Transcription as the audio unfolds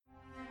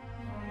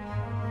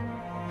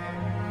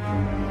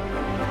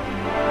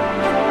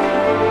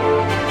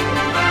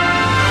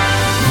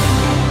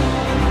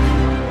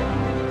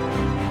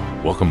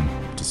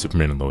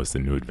Superman and Lois, The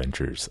New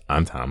Adventures.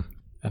 I'm Tom.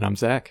 And I'm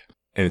Zach.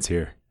 And it's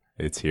here.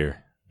 It's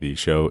here. The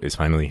show is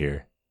finally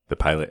here. The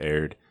pilot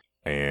aired.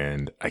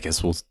 And I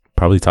guess we'll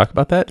probably talk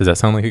about that. Does that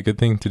sound like a good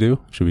thing to do?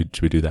 Should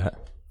we do that?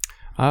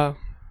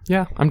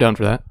 Yeah, I'm down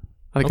for that.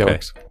 I think that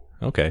works.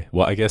 Okay.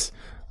 Well, I guess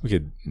we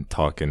could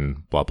talk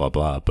and blah, blah,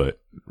 blah. But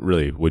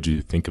really, what'd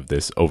you think of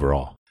this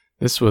overall?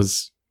 This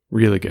was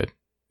really good.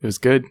 It was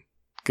good,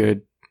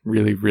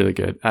 really, really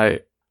good.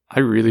 I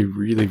really,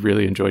 really,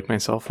 really enjoyed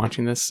myself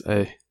watching this.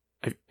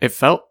 It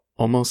felt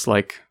almost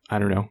like, I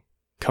don't know,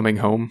 coming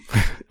home.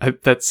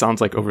 That sounds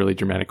like overly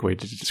dramatic way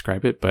to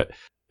describe it, but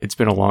it's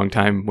been a long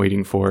time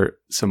waiting for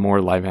some more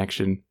live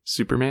action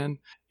Superman,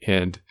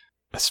 and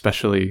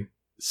especially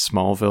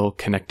Smallville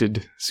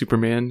connected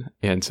Superman.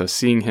 And so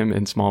seeing him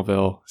in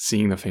Smallville,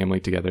 seeing the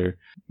family together,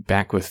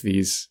 back with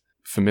these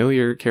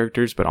familiar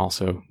characters, but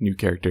also new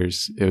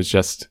characters,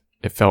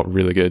 it felt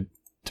really good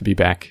to be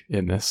back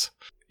in this.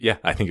 Yeah,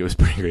 I think it was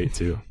pretty great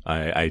too.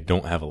 I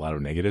don't have a lot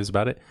of negatives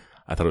about it.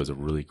 I thought it was a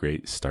really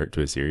great start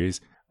to a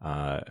series.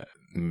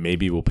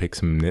 Maybe we'll pick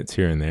some nits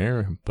here and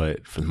there,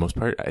 but for the most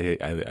part,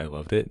 I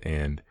loved it.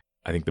 And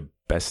I think the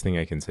best thing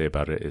I can say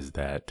about it is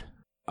that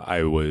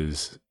I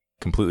was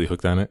completely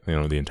hooked on it,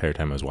 the entire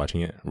time I was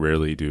watching it.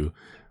 Rarely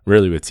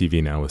with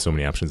TV now, with so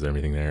many options and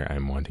everything there,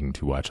 I'm wanting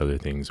to watch other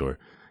things or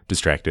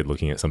distracted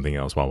looking at something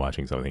else while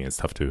watching something. It's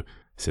tough to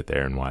sit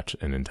there and watch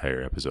an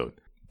entire episode.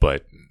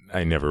 But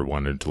I never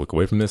wanted to look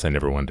away from this. I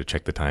never wanted to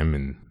check the time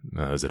and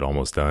is it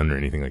almost done or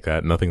anything like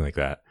that. Nothing like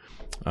that.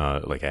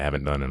 Like I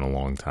haven't done in a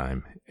long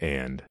time.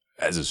 And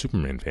as a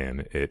Superman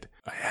fan,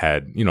 I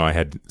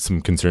had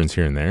some concerns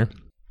here and there,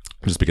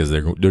 just because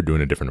they're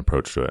doing a different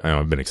approach to it.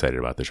 I've been excited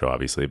about the show,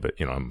 obviously, but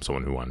I'm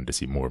someone who wanted to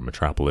see more of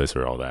Metropolis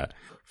or all that.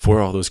 For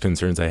all those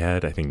concerns I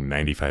had, I think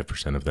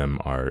 95% of them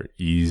are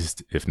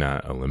eased, if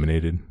not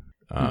eliminated,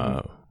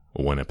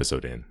 one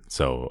episode in.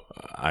 So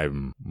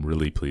I'm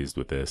really pleased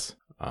with this.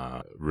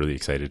 Really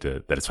excited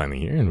that it's finally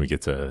here and we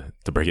get to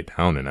break it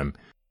down. And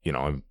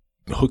I'm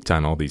hooked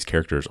on all these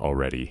characters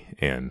already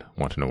and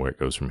want to know where it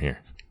goes from here.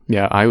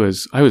 Yeah, I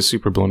was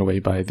super blown away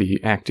by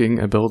the acting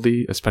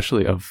ability,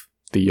 especially of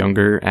the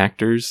younger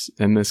actors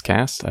in this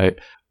cast. I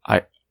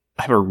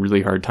have a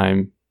really hard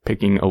time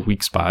picking a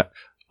weak spot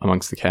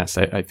amongst the cast.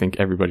 I think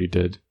everybody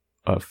did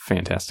a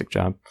fantastic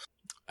job.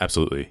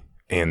 Absolutely.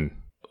 And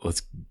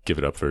let's give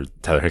it up for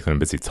Tyler Hoechlin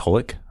and Bitsie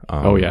Tulloch.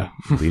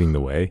 Leading the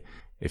way.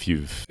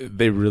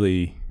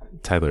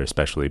 Tyler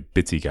especially,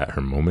 Bitsie got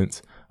her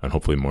moments, and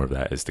hopefully more of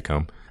that is to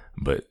come.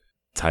 But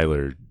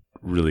Tyler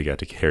really got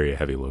to carry a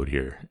heavy load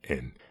here,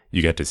 and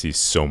you got to see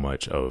so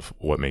much of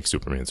what makes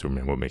Superman,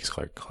 what makes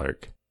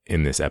Clark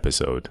in this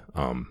episode.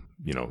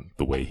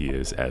 The way he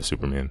is as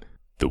Superman,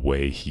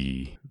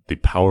 the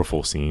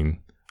powerful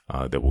scene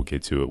that we'll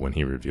get to it when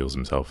he reveals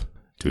himself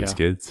to his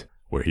kids,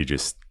 where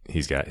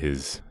he's got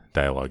his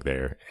dialogue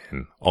there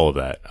and all of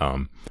that.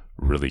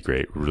 Really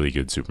great, really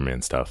good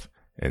Superman stuff.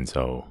 And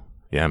so,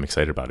 yeah, I'm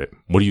excited about it.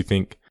 What do you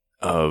think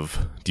do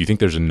you think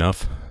there's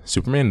enough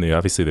Superman?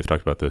 Obviously, they've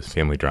talked about the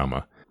family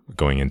drama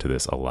going into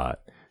this a lot.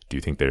 Do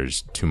you think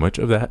there's too much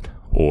of that?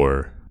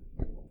 Or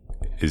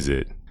is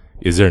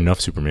there enough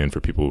Superman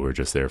for people who are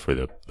just there for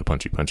the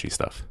punchy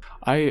stuff?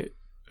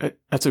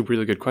 That's a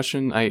really good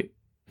question.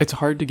 It's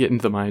hard to get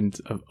into the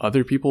minds of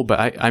other people,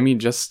 but I mean,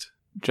 just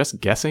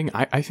guessing,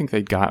 I think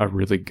they got a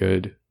really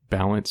good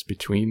balance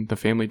between the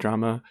family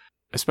drama,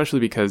 especially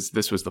because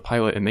this was the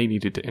pilot and they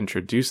needed to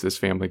introduce this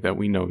family that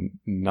we know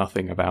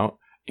nothing about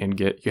and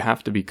you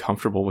have to be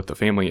comfortable with the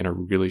family in a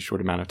really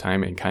short amount of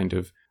time and kind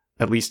of,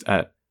 at least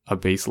at a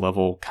base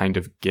level, kind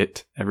of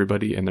get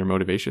everybody and their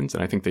motivations.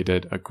 And I think they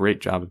did a great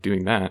job of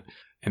doing that,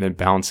 and then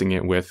balancing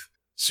it with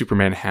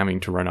Superman having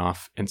to run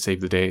off and save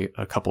the day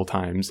a couple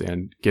times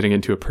and getting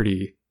into a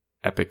pretty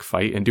epic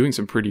fight and doing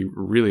some pretty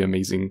really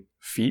amazing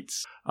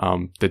feats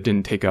that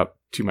didn't take up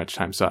too much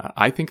time. So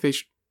I think they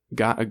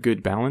got a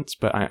good balance,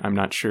 but I'm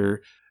not sure.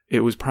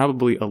 It was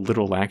probably a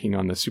little lacking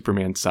on the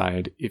Superman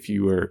side if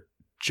you were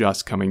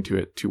just coming to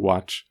it to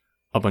watch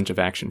a bunch of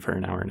action for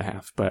an hour and a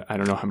half. But I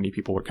don't know how many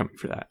people were coming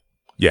for that.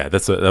 Yeah,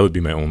 that would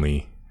be my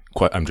only.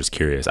 I'm just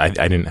curious. I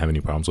didn't have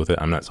any problems with it.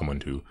 I'm not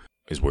someone who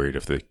is worried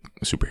if the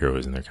superhero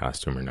is in their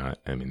costume or not.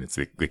 I mean, it's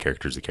the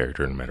character's the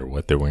character no matter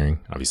what they're wearing.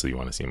 Obviously, you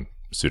want to see them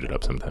suited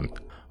up sometimes.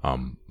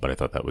 But I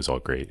thought that was all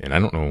great. And I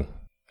don't know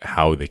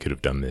how they could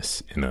have done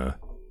this in a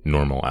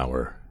normal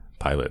hour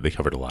pilot. They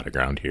covered a lot of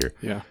ground here.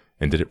 Yeah.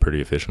 And did it pretty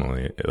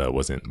efficiently. That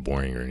wasn't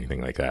boring or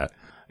anything like that.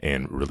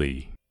 And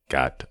really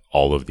got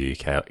all of the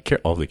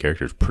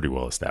characters pretty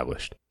well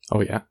established.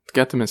 Oh, yeah.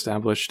 Got them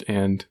established.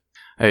 And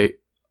I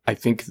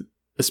think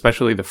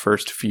especially the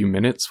first few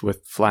minutes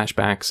with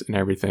flashbacks and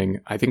everything,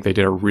 I think they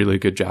did a really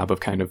good job of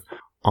kind of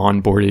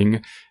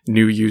onboarding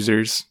new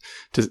users,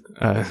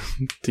 to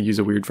use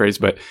a weird phrase,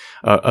 but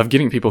of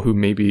getting people who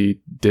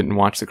maybe didn't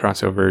watch the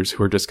crossovers,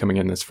 who are just coming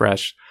in this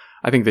fresh.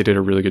 I think they did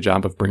a really good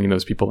job of bringing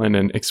those people in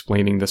and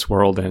explaining this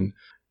world and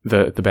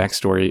the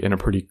backstory in a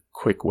pretty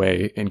quick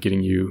way and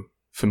getting you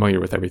familiar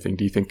with everything.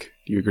 Do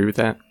you agree with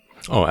that?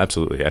 Oh,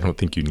 absolutely. I don't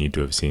think you need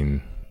to have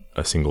seen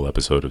a single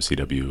episode of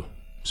CW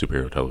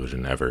superhero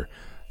television ever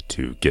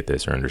to get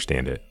this or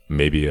understand it.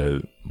 Maybe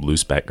a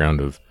loose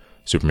background of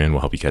Superman will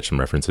help you catch some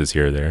references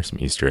here or there, some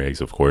Easter eggs,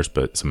 of course,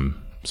 but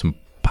some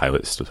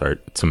pilots to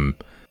start, some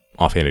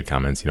offhanded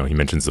comments. He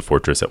mentions the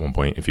fortress at one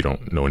point. If you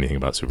don't know anything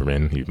about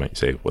Superman, you might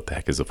say, what the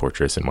heck is a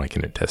fortress and why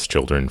can it test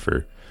children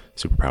for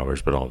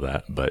superpowers, but all of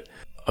that. But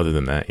other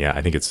than that, yeah,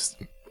 I think it's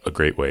a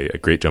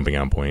great jumping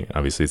on point.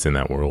 Obviously it's in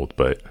that world,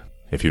 but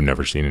if you've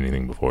never seen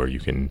anything before, you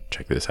can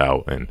check this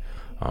out. And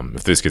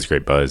if this gets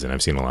great buzz, and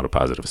I've seen a lot of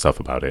positive stuff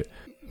about it,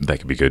 that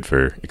could be good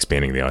for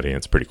expanding the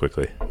audience pretty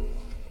quickly.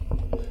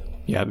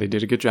 Yeah, they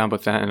did a good job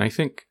with that. And I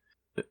think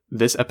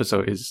this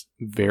episode is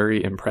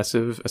very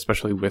impressive,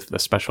 especially with the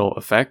special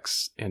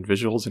effects and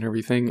visuals and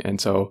everything.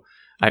 And so,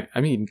 I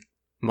mean,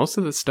 most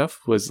of the stuff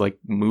was like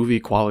movie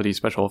quality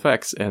special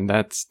effects. And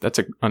that's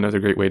another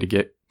great way to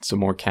get some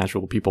more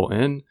casual people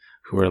in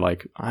who are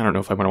like, I don't know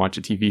if I want to watch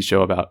a TV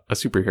show about a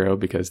superhero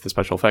because the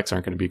special effects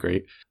aren't going to be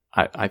great.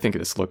 I think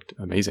this looked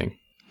amazing.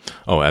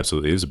 Oh,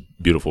 absolutely. It was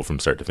beautiful from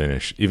start to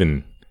finish.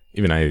 Even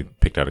I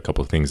picked out a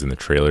couple of things in the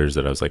trailers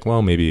that I was like,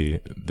 well, maybe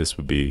this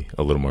would be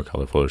a little more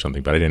colorful or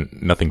something, but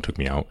nothing took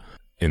me out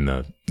in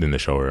the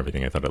show or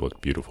everything. I thought it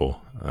looked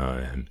beautiful,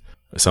 and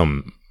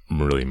some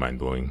really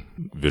mind-blowing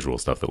visual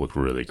stuff that looked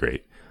really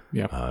great.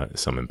 Yeah.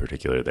 Some in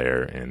particular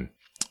there. And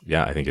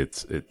yeah, I think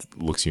it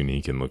looks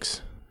unique and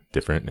looks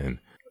different. And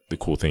the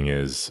cool thing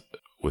is,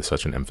 with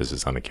such an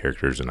emphasis on the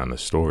characters and on the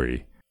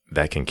story,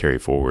 that can carry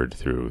forward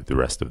through the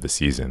rest of the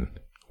season.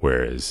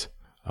 Whereas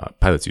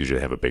pilots usually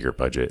have a bigger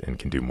budget and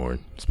can do more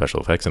special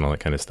effects and all that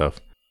kind of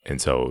stuff.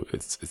 And so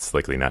it's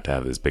likely not to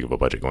have as big of a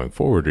budget going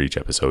forward each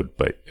episode,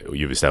 but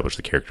you've established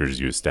the characters,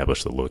 you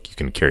establish the look, you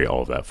can carry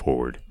all of that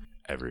forward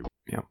every week.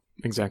 Yeah,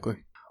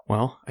 exactly.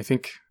 Well, I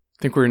think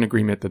we're in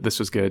agreement that this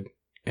was good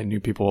and new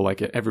people will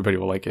like it. Everybody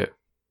will like it.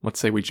 Let's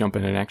say we jump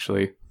in and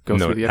actually go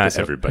through the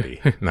episode.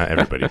 Not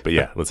everybody, but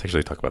yeah, let's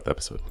actually talk about the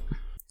episode.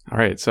 All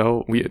right,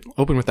 so we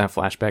open with that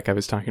flashback I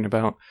was talking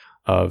about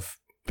of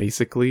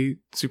basically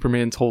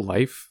Superman's whole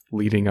life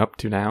leading up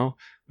to now.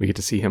 We get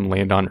to see him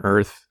land on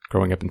Earth,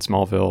 growing up in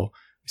Smallville.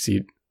 We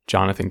see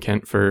Jonathan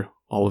Kent for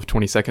all of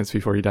 20 seconds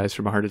before he dies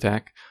from a heart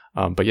attack.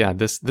 But yeah,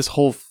 this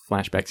whole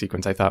flashback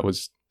sequence I thought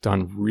was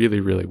done really,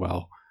 really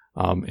well.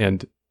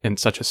 And in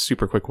such a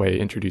super quick way,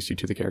 introduce you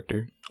to the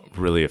character.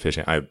 Really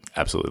efficient. I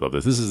absolutely love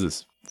this. This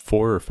is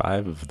 4 or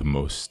 5 of the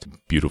most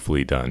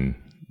beautifully done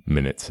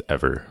minutes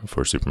ever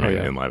for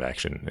Superman in live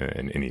action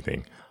and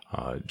anything.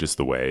 Just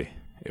the way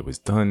it was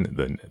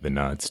done, the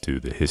nods to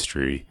the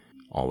history,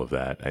 all of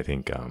that. I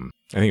think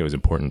it was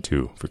important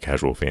too for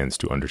casual fans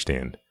to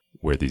understand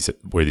where these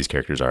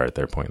characters are at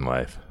their point in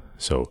life.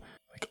 So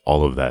like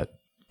all of that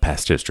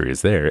past history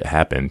is there. It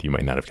happened. You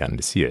might not have gotten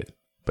to see it,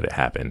 but it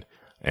happened,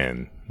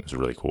 and it was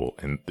really cool.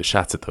 And the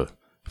shots at the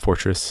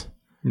fortress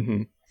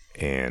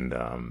and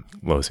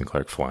Lois and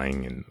Clark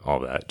flying and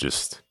all that,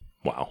 just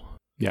wow.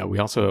 Yeah,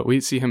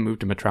 we see him move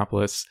to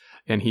Metropolis,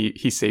 and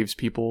he saves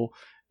people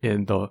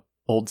in the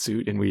old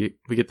suit, and we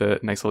get the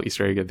nice little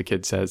Easter egg that the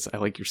kid says, "I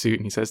like your suit,"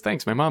 and he says,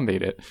 "Thanks, my mom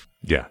made it."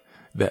 Yeah,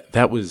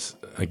 that was,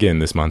 again,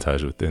 this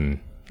montage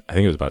within, I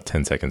think it was about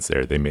 10 seconds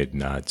there, they made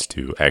nods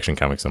to Action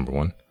Comics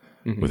 #1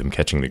 with him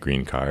catching the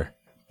green car.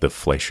 The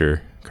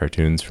Fleischer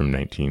cartoons from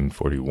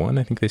 1941,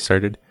 I think they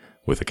started,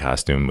 with a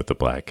costume with the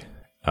black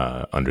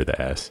under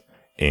the S,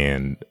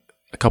 and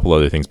a couple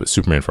other things, but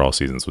Superman for All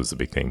Seasons was the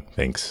big thing.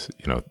 Thanks,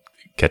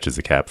 catches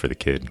the cap for the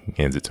kid,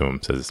 hands it to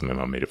him, says, "My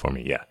mom made it for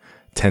me." Yeah.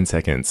 10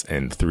 seconds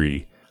and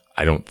 3.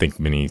 I don't think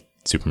many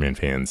Superman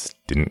fans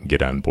didn't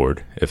get on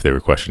board if they were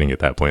questioning at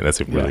that point.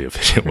 That's a really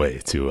efficient way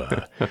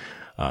to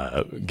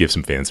give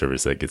some fan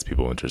service that gets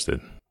people interested.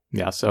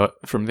 Yeah, so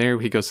from there,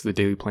 he goes to the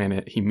Daily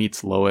Planet. He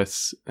meets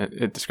Lois.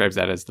 It describes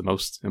that as the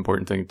most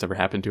important thing that's ever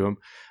happened to him.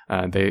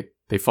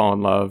 They fall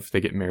in love. They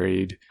get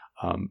married.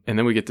 And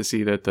then we get to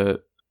see that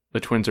the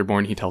twins are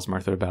born. He tells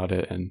Martha about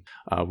it, and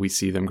we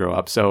see them grow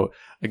up. So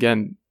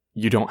again,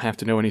 you don't have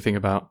to know anything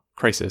about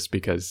Crisis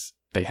because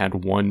they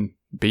had one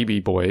baby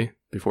boy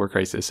before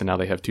Crisis, and now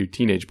they have 2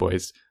 teenage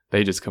boys.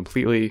 They just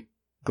completely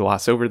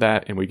gloss over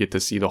that, and we get to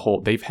see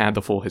they've had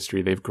the full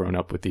history. They've grown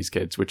up with these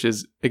kids, which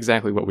is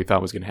exactly what we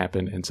thought was going to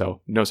happen. And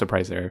so no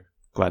surprise there.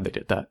 Glad they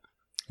did that.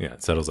 Yeah,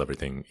 it settles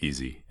everything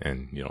easy,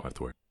 and you don't have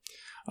to worry.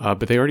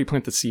 But they already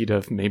plant the seed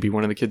of maybe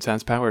one of the kids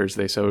has powers.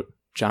 So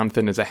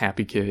Jonathan is a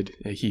happy kid.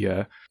 He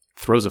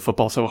throws a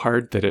football so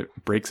hard that it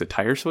breaks a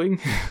tire swing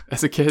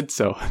as a kid.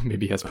 So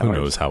maybe he has powers.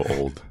 Who knows how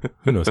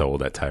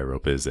old that tire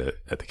rope is at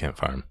the Kent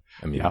farm?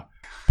 I mean,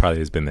 probably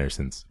has been there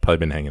probably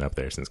been hanging up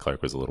there since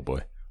Clark was a little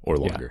boy, or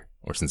longer,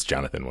 or since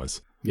Jonathan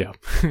was. Yeah,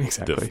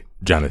 exactly.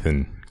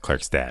 Jonathan,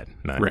 Clark's dad,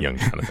 not young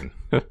Jonathan.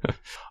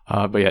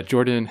 But yeah,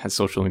 Jordan has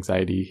social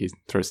anxiety. He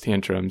throws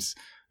tantrums.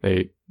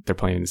 They're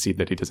planting the seed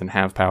that he doesn't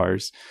have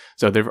powers.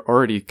 So they're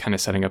already kind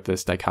of setting up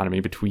this dichotomy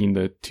between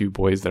the 2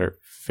 boys that are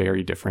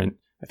very different.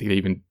 I think they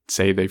even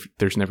say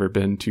there's never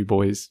been 2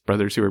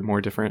 brothers who are more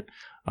different,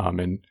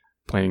 and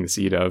planting the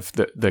seed of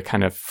the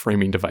kind of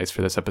framing device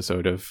for this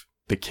episode of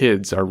the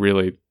kids are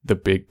really the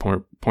big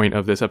point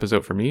of this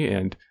episode for me.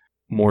 And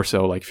more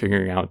so like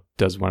figuring out,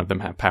 does one of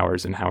them have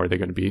powers and how are they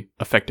going to be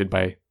affected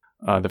by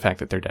the fact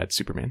that their dad's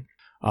Superman.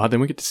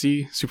 Then we get to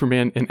see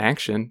Superman in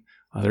action.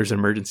 There's an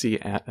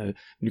emergency at a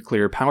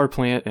nuclear power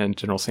plant, and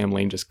General Sam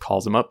Lane just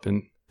calls him up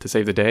and to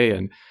save the day.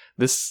 And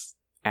this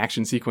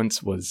action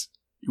sequence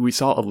we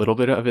saw a little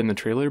bit of it in the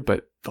trailer,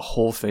 but the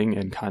whole thing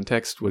in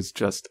context was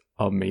just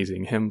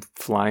amazing. Him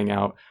flying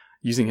out,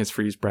 using his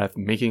freeze breath,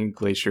 making a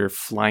glacier,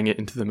 flying it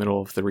into the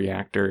middle of the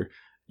reactor,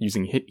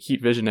 using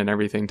heat vision and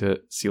everything to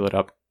seal it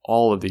up.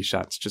 All of these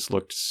shots just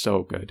looked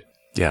so good.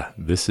 Yeah,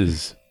 this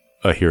is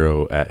a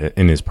hero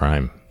in his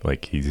prime.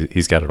 Like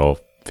he's got it all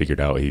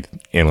figured out. He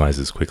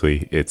analyzes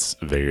quickly. It's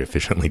very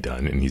efficiently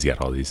done, and he's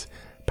got all these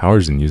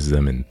powers and uses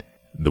them. And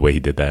the way he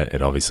did that,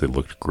 it obviously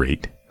looked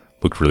great.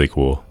 Looked really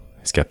cool.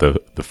 He's got the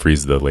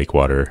freeze the lake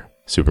water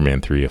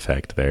Superman 3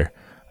 effect there,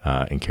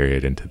 and carry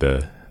it into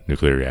the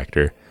nuclear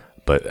reactor.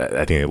 But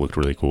I think it looked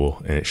really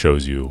cool, and it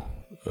shows you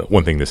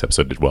one thing this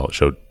episode did well. It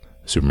showed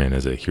Superman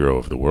as a hero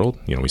of the world.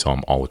 We saw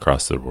him all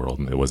across the world,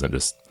 and it wasn't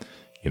just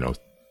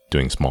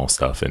doing small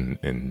stuff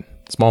in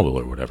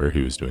Smallville or whatever.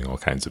 He was doing all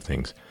kinds of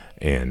things,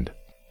 and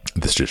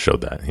this just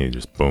showed that. He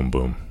just boom,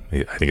 boom.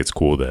 I think it's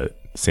cool that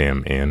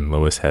Sam and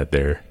Lois had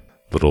their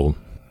little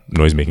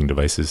noise-making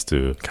devices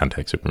to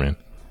contact Superman.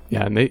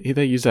 Yeah, and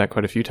they use that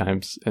quite a few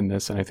times in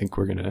this, and I think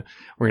we're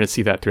gonna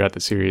see that throughout the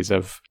series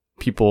of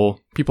people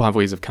have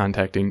ways of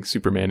contacting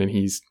Superman, and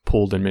he's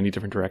pulled in many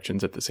different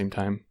directions at the same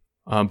time.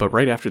 But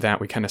right after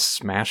that, we kind of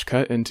smash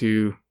cut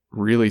into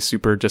really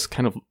super just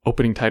kind of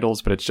opening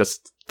titles, but it's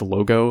just the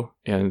logo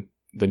and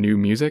the new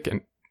music,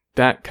 and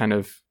that kind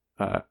of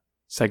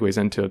segues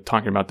into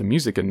talking about the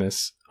music in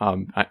this.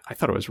 I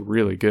thought it was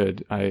really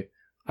good.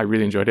 I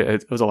really enjoyed it.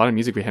 It was a lot of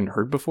music we hadn't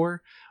heard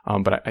before,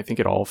 but I think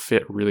it all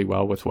fit really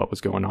well with what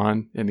was going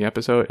on in the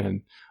episode,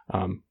 and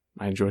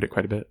I enjoyed it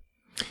quite a bit.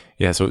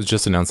 Yeah, so it was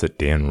just announced that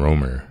Dan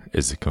Romer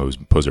is the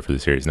composer for the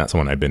series. Not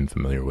someone I've been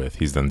familiar with.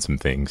 He's done some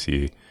things.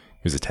 He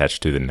was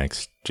attached to the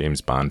next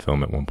James Bond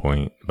film at one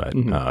point, but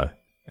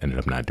ended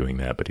up not doing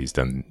that. But he's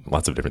done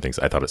lots of different things.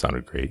 I thought it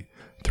sounded great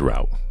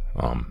throughout.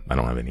 I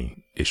don't have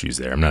any issues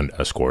there. I'm not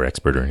a score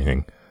expert or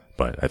anything,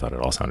 but I thought it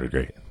all sounded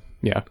great.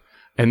 Yeah.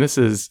 And this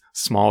is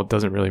small, it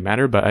doesn't really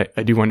matter, but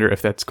I do wonder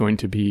if that's going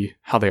to be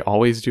how they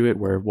always do it,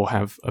 where we'll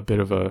have a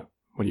bit of a,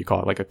 what do you call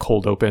it, like a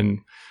cold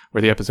open,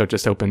 where the episode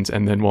just opens,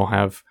 and then we'll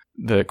have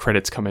the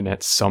credits come in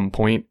at some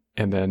point,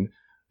 and then,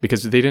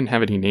 because they didn't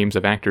have any names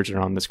of actors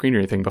on the screen or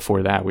anything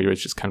before that, we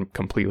was just kind of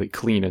completely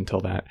clean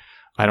until that.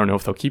 I don't know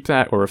if they'll keep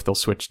that, or if they'll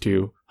switch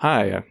to,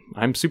 hi,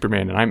 I'm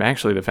Superman, and I'm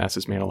actually the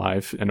fastest man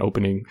alive, and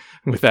opening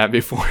with that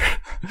before,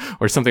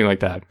 or something like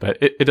that. But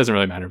it doesn't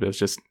really matter, but it's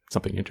just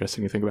something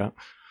interesting to think about.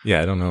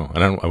 Yeah, I don't know.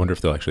 I wonder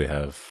if they'll actually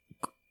have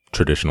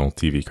traditional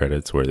TV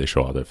credits where they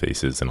show all their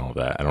faces and all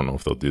that. I don't know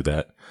if they'll do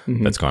that.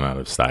 Mm-hmm. That's gone out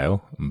of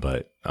style,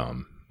 but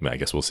I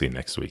guess we'll see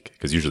next week,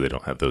 because usually they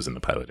don't have those in the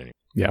pilot anymore.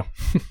 Yeah.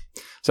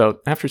 So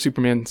after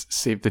Superman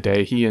saved the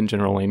day, he and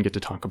General Lane get to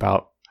talk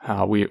about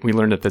how we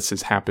learned that this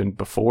has happened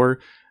before,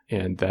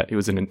 and that it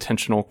was an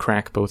intentional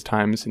crack both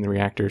times in the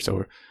reactor.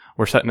 So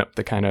we're setting up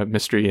the kind of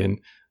mystery and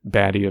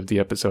baddie of the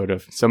episode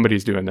of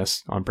somebody's doing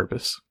this on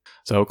purpose.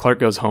 So Clark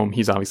goes home.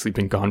 He's obviously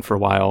been gone for a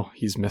while.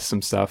 He's missed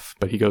some stuff,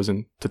 but he goes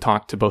in to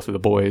talk to both of the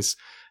boys.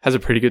 Has a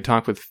pretty good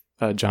talk with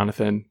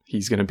Jonathan.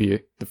 He's going to be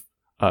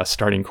the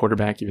starting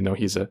quarterback, even though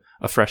he's a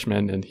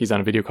freshman, and he's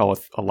on a video call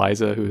with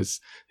Eliza, who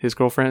is his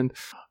girlfriend.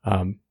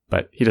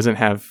 But he doesn't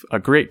have a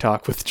great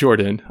talk with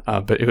Jordan.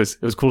 But it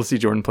was cool to see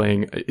Jordan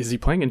playing. Is he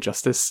playing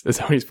Injustice? Is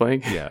that what he's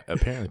playing? Yeah,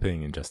 apparently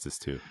playing Injustice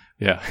too.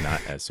 Yeah,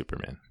 not as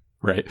Superman.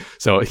 Right.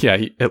 So yeah,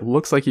 it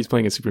looks like he's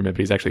playing as Superman, but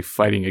he's actually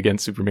fighting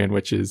against Superman,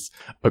 which is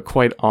a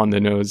quite on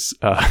the nose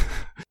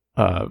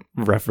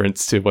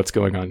reference to what's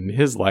going on in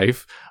his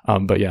life.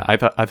 But yeah, I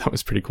thought it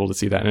was pretty cool to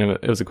see that, and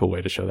it was a cool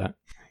way to show that.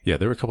 Yeah,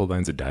 there were a couple of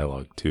lines of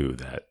dialogue too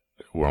that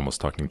were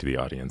almost talking to the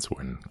audience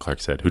when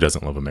Clark said, "Who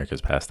doesn't love America's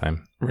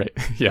pastime?" Right.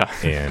 Yeah.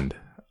 And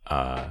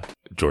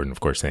Jordan, of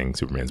course, saying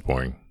Superman's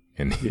boring,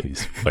 and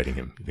he's fighting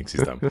him. He thinks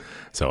he's dumb.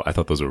 So I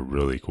thought those were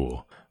really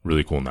cool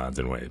nods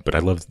in a way. But I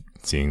loved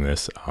seeing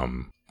this.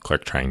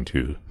 Clark trying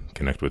to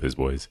connect with his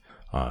boys,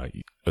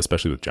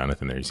 especially with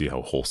Jonathan there. You see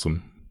how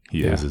wholesome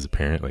he is as a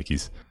parent. Like,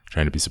 he's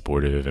trying to be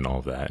supportive and all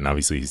of that. And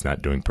obviously he's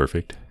not doing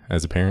perfect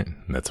as a parent.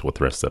 And that's what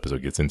the rest of the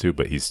episode gets into.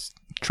 But he's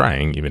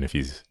trying, even if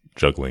he's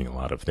juggling a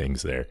lot of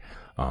things there.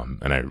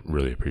 And I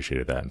really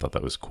appreciated that and thought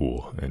that was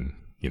cool. And,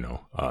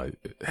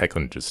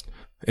 Hecklin just,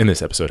 in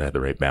this episode, had the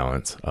right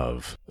balance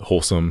of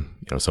wholesome.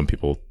 Some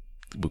people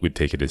would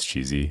take it as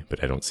cheesy,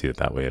 but I don't see it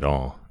that way at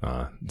all.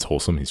 It's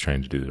wholesome. He's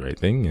trying to do the right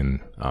thing. And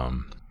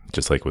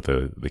just like with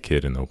the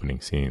kid in the opening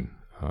scene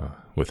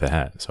with the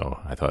hat. So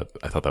I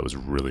thought that was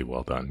really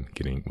well done,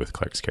 getting with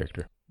Clark's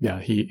character.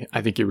 Yeah,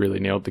 I think he really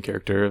nailed the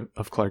character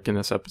of Clark in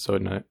this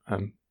episode, and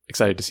I'm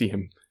excited to see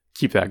him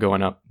keep that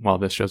going up while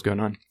this show's going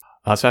on.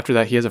 So after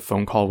that, he has a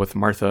phone call with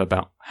Martha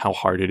about how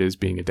hard it is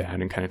being a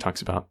dad, and kind of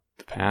talks about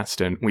the past.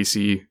 And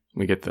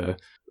we get the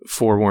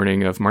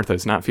forewarning of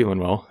Martha's not feeling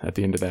well at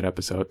the end of that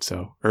episode,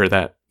 or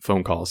that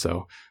phone call,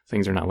 so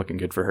things are not looking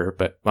good for her.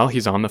 But while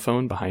he's on the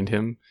phone, behind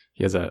him,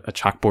 he has a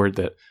chalkboard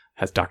that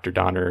has Dr.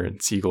 Donner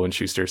and Siegel and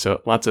Schuster,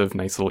 so lots of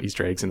nice little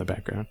Easter eggs in the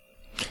background.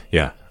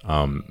 Yeah,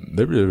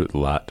 there were a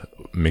lot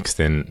mixed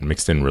in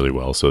really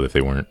well, so if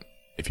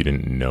you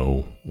didn't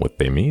know what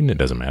they mean, it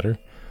doesn't matter.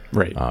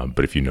 Right.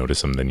 But if you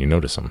notice them, then you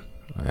notice them.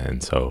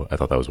 And so I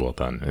thought that was well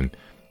done. And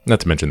not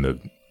to mention the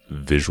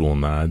visual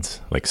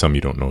nods, like some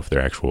you don't know if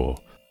they're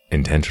actual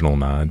intentional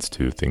nods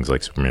to things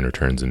like Superman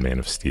Returns and Man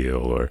of Steel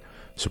or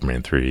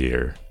Superman 3,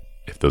 or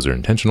if those are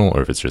intentional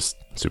or if it's just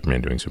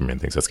Superman doing Superman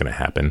things that's going to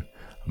happen.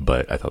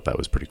 But I thought that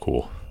was pretty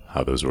cool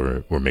how those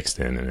were mixed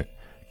in, and it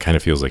kind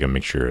of feels like a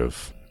mixture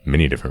of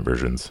many different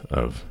versions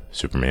of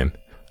Superman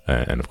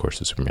and of course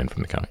the Superman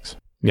from the comics.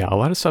 Yeah, a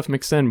lot of stuff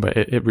mixed in, but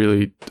it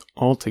really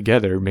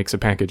altogether makes a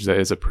package that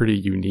is a pretty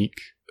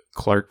unique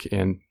Clark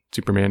and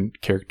Superman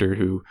character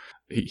who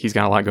he's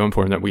got a lot going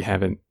for him that we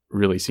haven't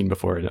really seen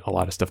before, and a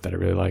lot of stuff that I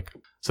really like.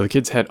 So the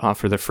kids head off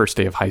for their first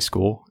day of high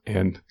school,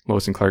 and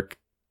Lois and Clark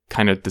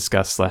kind of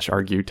discuss /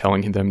 argue,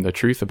 telling them the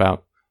truth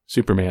about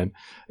Superman,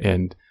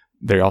 and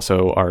they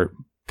also are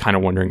kind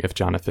of wondering if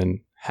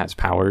Jonathan has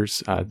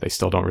powers. They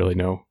still don't really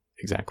know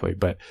exactly,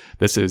 but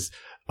this is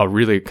a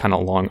really kind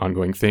of long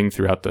ongoing thing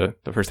throughout the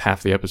first half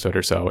of the episode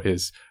or so,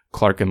 is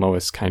Clark and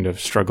Lois kind of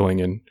struggling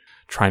and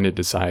trying to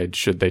decide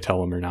should they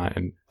tell him or not.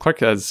 And Clark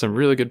has some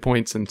really good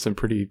points and some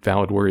pretty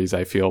valid worries.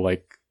 I feel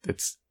like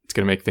it's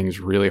going to make things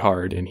really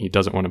hard, and he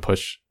doesn't want to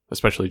push,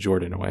 especially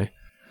Jordan, away.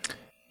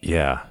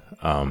 Yeah.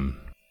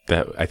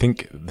 That I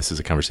think this is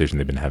a conversation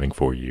they've been having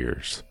for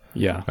years.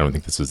 Yeah. I don't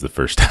think this is the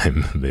first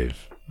time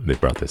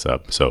they've brought this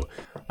up. So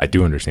I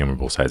do understand where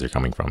both sides are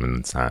coming from, and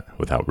it's not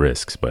without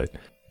risks, but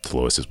to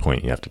Lois's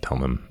point, you have to tell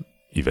them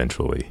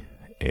eventually.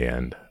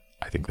 And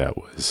I think that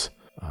was,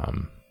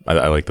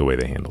 I like the way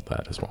they handled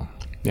that as well.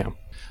 Yeah.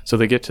 So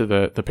they get to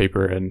the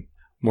paper, and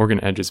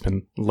Morgan Edge has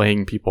been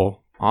laying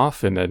people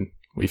off, and then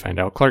we find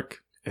out Clark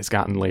has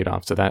gotten laid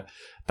off. So that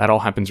all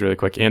happens really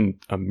quick. And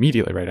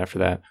immediately right after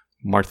that,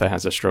 Martha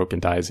has a stroke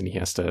and dies, and he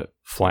has to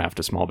fly off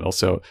to Smallville.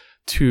 So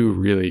two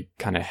really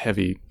kind of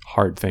heavy,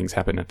 hard things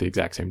happen at the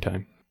exact same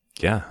time.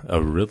 Yeah,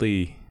 a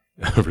really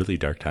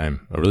dark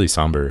time, a really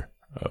somber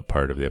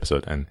part of the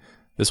episode. And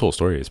this whole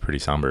story is pretty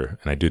somber.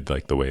 And I did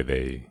like the way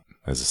they,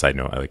 as a side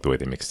note, I like the way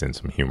they mixed in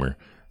some humor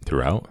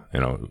throughout,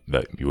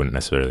 that you wouldn't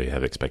necessarily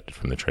have expected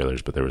from the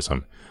trailers, but there was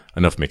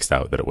enough mixed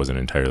out that it wasn't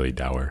entirely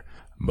dour,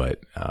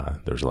 but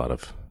there was a lot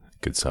of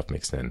good stuff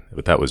mixed in.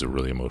 But that was a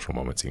really emotional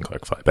moment, seeing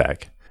Clark fly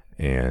back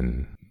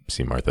and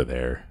see Martha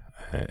there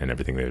and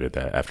everything they did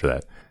after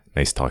that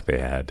nice talk they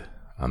had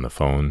on the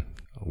phone,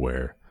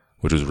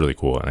 which was really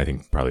cool. And I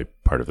think probably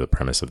part of the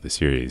premise of the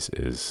series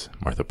is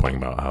Martha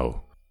pointing about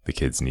how the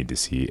kids need to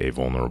see a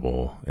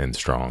vulnerable and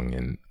strong,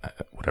 and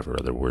whatever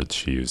other words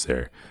she used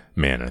there,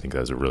 man. I think that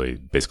was really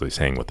basically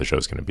saying what the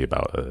show's going to be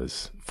about,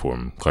 as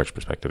from Clark's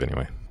perspective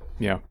anyway.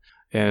 Yeah.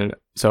 And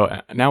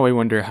so now I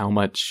wonder how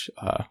much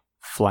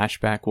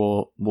flashback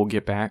we'll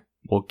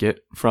get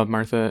from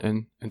Martha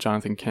and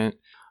Jonathan Kent.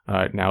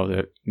 Now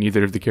that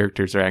neither of the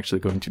characters are actually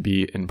going to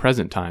be in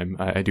present time,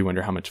 I do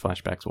wonder how much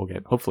flashbacks we'll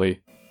get.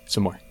 Hopefully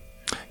some more.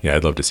 Yeah,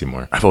 I'd love to see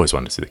more. I've always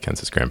wanted to see the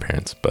Kents as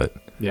grandparents, but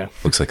yeah,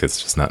 looks like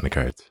it's just not in the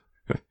cards.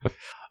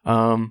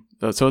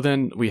 So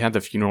then we had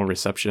the funeral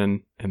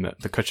reception, and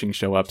the Cushings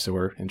show up, so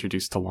we're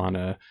introduced to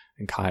Lana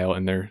and Kyle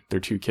and their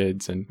two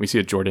kids, and we see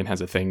that Jordan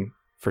has a thing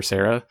for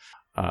Sarah,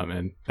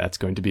 and that's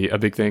going to be a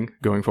big thing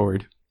going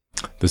forward.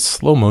 The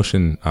slow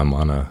motion on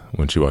Lana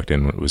when she walked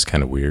in was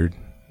kind of weird.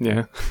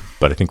 Yeah.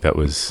 But I think that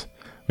was,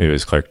 maybe it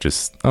was Clark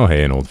just, oh,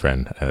 hey, an old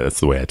friend. That's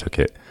the way I took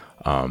it.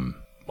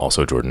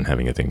 Also, Jordan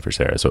having a thing for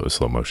Sarah, so it was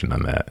slow motion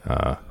on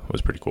that.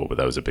 Was pretty cool, but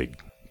that was a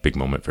big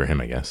moment for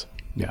him, I guess.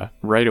 Yeah.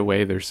 Right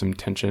away, there's some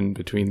tension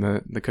between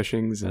the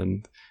Cushings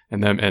and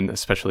them, and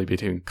especially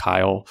between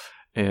Kyle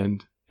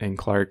and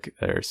Clark.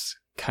 There's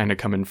kind of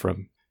coming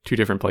from two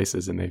different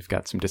places, and they've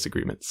got some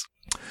disagreements.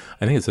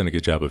 I think it's done a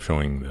good job of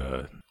showing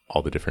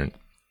all the different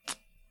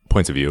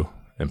points of view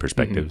and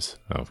perspectives,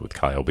 with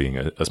Kyle being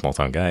a small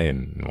town guy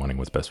and wanting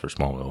what's best for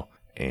Smallville,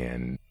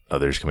 and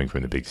others coming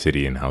from the big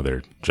city and how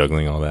they're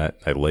juggling all that.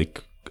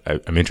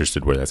 I'm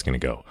interested where that's going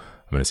to go.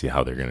 I'm going to see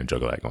how they're going to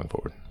juggle that going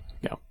forward.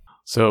 Yeah.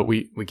 So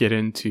we get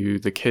into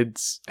the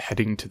kids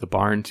heading to the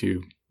barn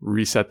to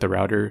reset the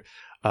router,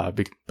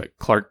 but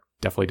Clark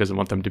definitely doesn't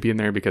want them to be in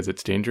there because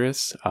it's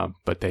dangerous,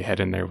 but they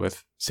head in there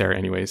with Sarah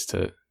anyways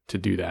to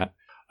do that.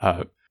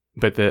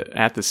 But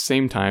at the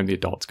same time, the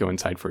adults go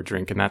inside for a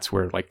drink, and that's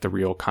where like the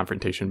real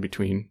confrontation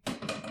between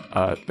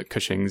the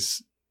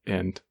Cushings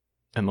and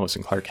Lois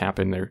and Clark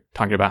happen. They're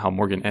talking about how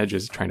Morgan Edge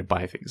is trying to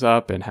buy things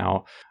up and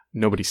how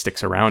nobody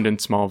sticks around in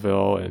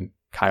Smallville, and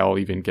Kyle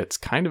even gets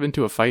kind of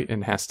into a fight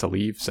and has to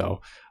leave.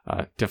 So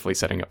definitely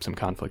setting up some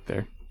conflict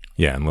there.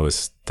 Yeah, and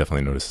Lois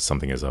definitely notices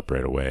something is up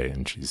right away,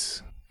 and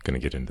she's going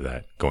to get into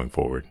that going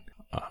forward.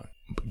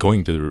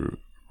 Going to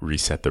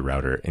reset the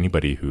router,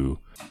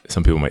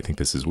 some people might think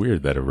this is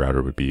weird that a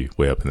router would be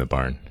way up in the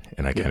barn,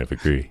 and I kind of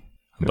agree.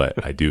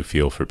 But I do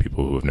feel for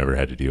people who have never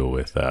had to deal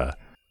with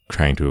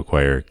trying to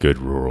acquire good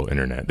rural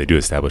internet. They do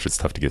establish it's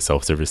tough to get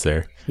self-service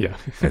there. Yeah.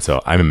 And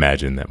so I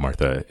imagine that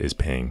Martha is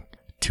paying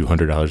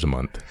 $200 a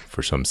month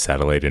for some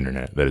satellite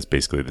internet that is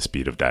basically the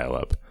speed of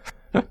dial-up.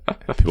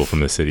 People from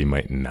the city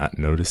might not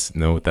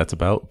know what that's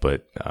about,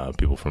 but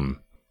people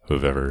who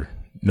have ever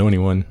known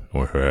anyone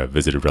or who have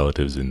visited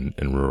relatives in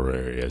rural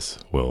areas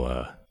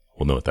will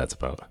know what that's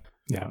about.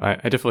 Yeah,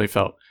 I definitely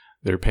felt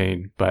their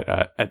pain, but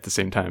at the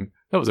same time,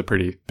 that was a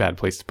pretty bad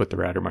place to put the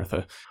rat or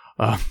Martha.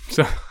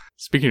 So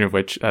speaking of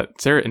which,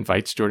 Sarah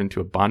invites Jordan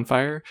to a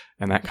bonfire,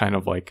 and that kind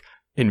of like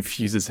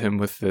infuses him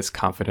with this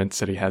confidence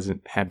that he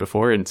hasn't had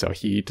before. And so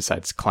he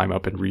decides to climb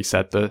up and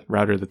reset the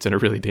router that's in a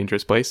really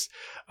dangerous place.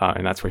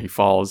 And that's where he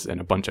falls,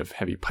 and a bunch of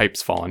heavy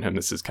pipes fall on him.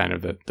 This is kind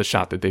of the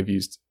shot that they've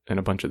used in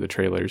a bunch of the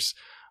trailers.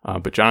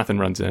 But Jonathan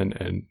runs in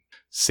and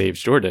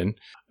saves Jordan.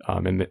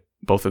 And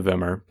both of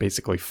them are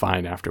basically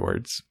fine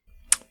afterwards.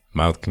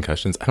 Mild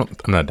concussions. I'm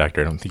not a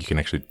doctor. I don't think you can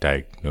actually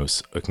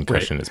diagnose a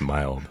concussion as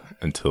mild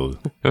until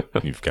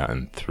you've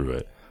gotten through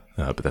it.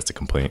 But that's a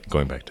complaint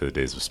going back to the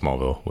days of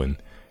Smallville when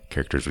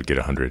characters would get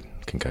 100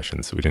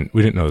 concussions. We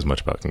didn't know as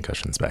much about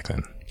concussions back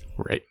then.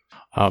 Right.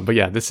 But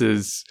yeah, this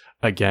is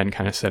again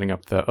kind of setting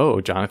up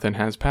Jonathan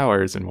has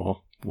powers, and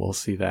we'll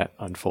see that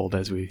unfold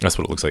as we. That's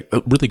what it looks like.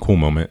 A really cool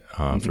moment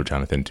for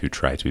Jonathan to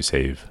try to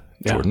save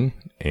Jordan,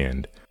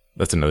 and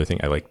that's another thing.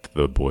 I liked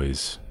the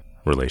boys'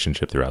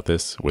 relationship throughout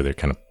this, where they're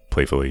kind of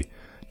playfully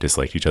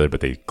disliked each other, but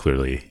they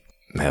clearly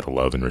have a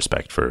love and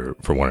respect for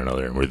one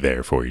another, and were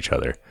there for each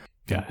other.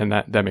 Yeah, and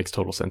that makes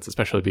total sense,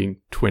 especially being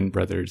twin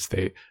brothers.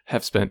 They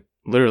have spent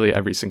literally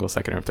every single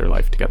second of their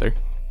life together.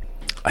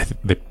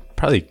 They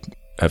probably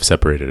have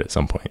separated at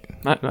some point.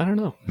 I don't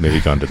know. Maybe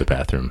gone to the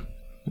bathroom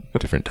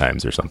different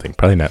times or something.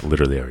 Probably not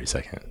literally every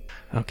second.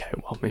 Okay,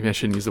 well, maybe I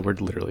shouldn't use the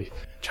word literally.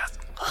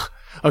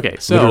 Okay,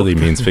 so... Literally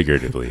means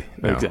figuratively.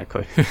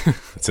 Exactly.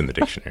 It's in the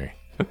dictionary.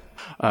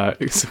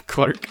 So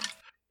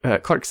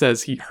Clark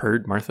says he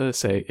heard Martha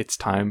say, "It's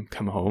time,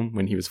 come home,"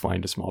 when he was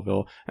flying to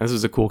Smallville. And this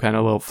was a cool kind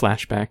of little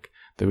flashback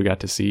that we got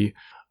to see.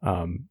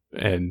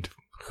 And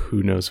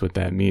who knows what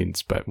that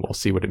means, but we'll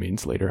see what it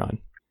means later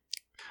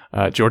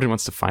on. Jordan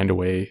wants to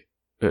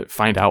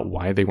find out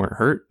why they weren't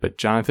hurt, but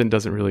Jonathan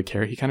doesn't really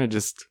care. He kind of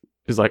just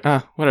is like,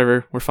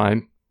 whatever, we're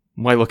fine.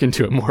 Why look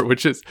into it more?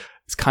 Which is,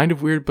 it's kind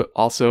of weird, but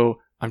also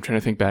I'm trying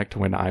to think back to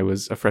when I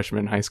was a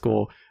freshman in high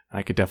school.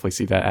 I could definitely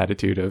see that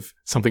attitude of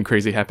something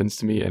crazy happens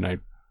to me and I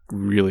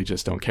really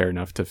just don't care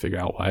enough to figure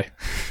out why.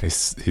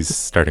 He's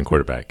starting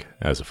quarterback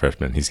as a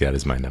freshman. He's got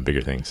his mind on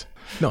bigger things.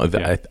 No,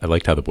 I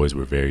liked how the boys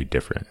were very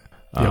different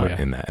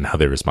in that, and how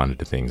they responded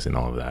to things and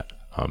all of that.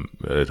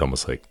 It's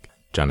almost like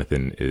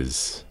Jonathan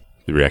is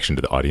the reaction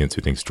to the audience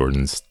who thinks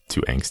Jordan's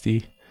too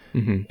angsty,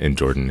 and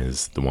Jordan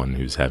is the one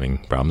who's having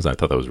problems. I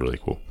thought that was really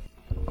cool.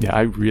 Yeah,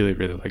 I really,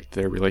 really liked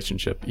their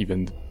relationship.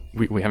 Even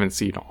we haven't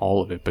seen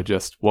all of it, but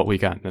just what we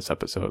got in this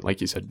episode,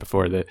 like you said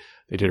before, that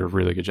they did a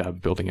really good job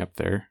of building up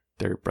their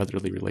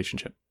brotherly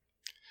relationship.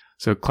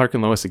 So Clark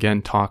and Lois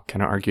again kind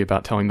of argue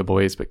about telling the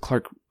boys, but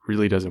Clark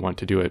really doesn't want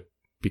to do it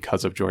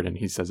because of Jordan.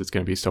 He says it's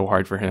going to be so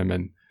hard for him,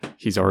 and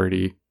he's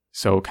already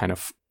so kind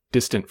of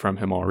distant from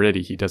him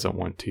already. He doesn't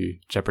want to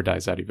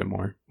jeopardize that even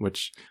more,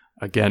 which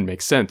again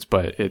makes sense,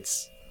 but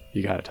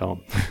you got to tell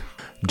him.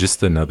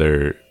 Just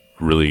another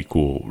really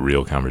cool,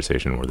 real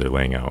conversation where they're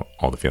laying out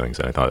all the feelings.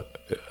 And I thought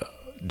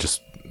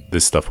just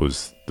this stuff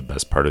was the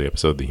best part of the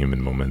episode, the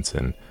human moments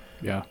and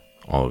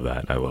all of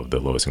that. I love the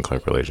Lois and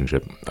Clark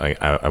relationship.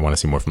 I want to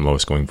see more from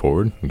Lois going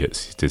forward and get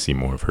to see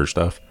more of her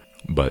stuff.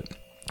 But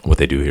what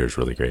they do here is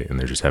really great. And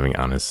they're just having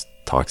honest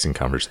talks and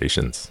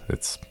conversations.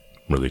 It's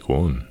really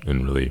cool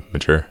and really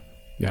mature.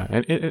 Yeah,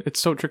 and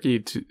it's so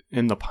tricky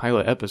in the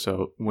pilot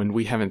episode when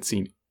we haven't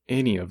seen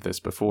any of this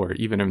before,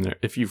 even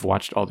if you've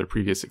watched all their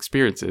previous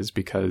experiences,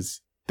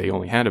 because they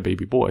only had a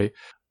baby boy.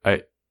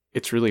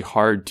 It's really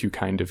hard to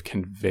kind of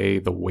convey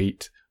the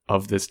weight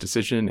of this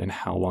decision and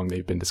how long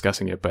they've been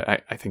discussing it. But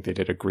I think they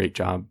did a great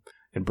job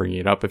in bringing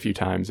it up a few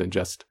times, and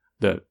just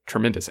the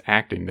tremendous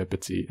acting that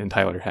Bitsy and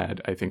Tyler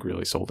had, I think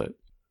really sold it.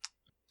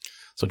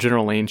 So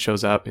General Lane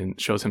shows up and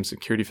shows him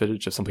security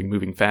footage of something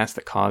moving fast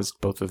that caused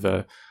both of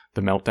the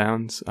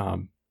meltdowns.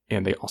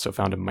 And they also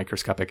found a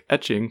microscopic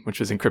etching, which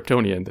was in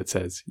Kryptonian, that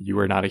says, "You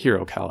are not a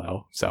hero,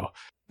 Kal-El." So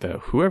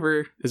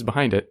whoever is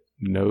behind it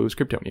knows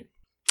Kryptonian.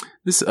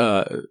 This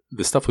the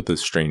stuff with the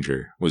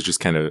stranger was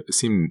just kind of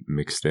seemed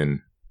mixed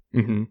in.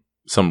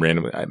 Some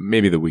random,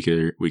 maybe the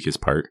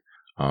weakest part.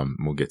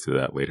 We'll get to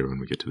that later when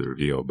we get to the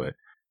reveal, but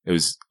it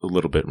was a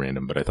little bit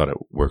random, but I thought it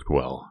worked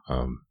well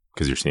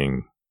because you're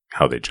seeing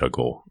how they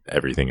juggle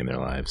everything in their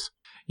lives.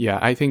 Yeah,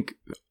 I think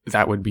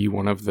that would be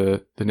one of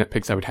the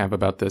nitpicks I would have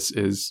about this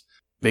is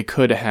they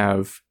could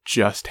have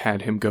just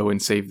had him go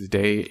and save the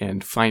day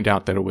and find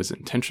out that it was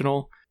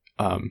intentional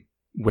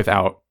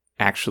without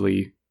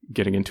actually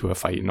getting into a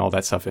fight and all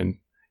that stuff and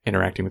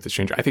interacting with the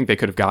stranger. I think they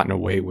could have gotten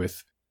away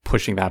with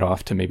pushing that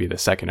off to maybe the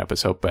second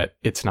episode, but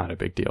it's not a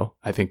big deal.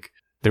 I think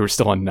there was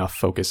still enough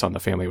focus on the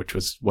family, which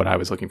was what I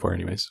was looking for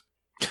anyways.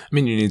 I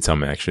mean, you need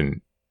some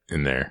action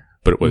in there,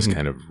 but it was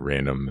kind of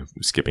random,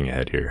 skipping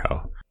ahead here,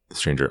 how the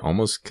stranger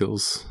almost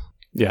kills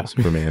Yeah.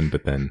 Superman,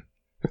 but then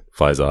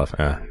flies off.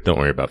 Don't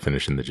worry about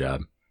finishing the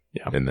job.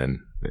 Yeah. And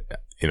then,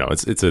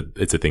 it's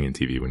a thing in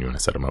TV when you want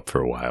to set him up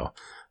for a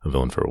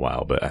villain for a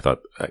while. But I thought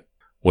it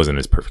wasn't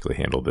as perfectly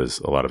handled as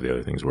a lot of the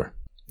other things were.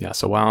 Yeah,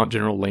 so while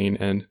General Lane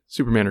and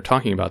Superman are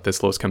talking about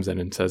this, Lois comes in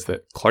and says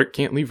that Clark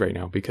can't leave right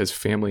now because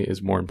family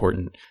is more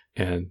important.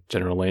 And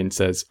General Lane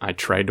says, I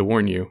tried to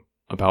warn you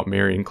about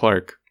marrying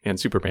Clark and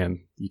Superman.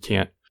 You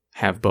can't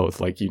have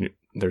both.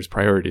 There's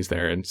priorities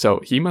there. And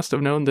so he must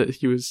have known that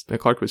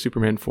Clark was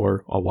Superman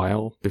for a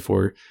while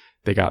before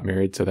they got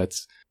married. So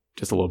that's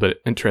just a little bit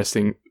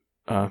interesting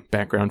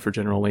background for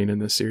General Lane in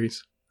this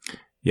series.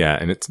 Yeah,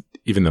 and it's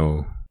even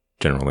though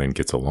General Lane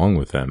gets along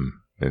with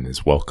them and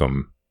is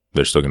welcome,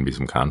 there's still going to be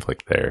some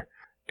conflict there.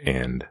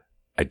 And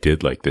I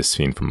did like this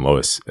scene from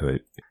Lois.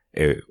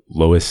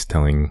 Lois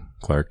telling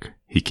Clark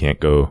he can't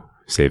go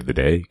save the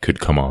day could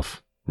come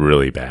off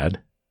really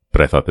bad,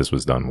 but I thought this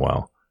was done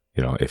well.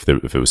 If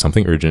it was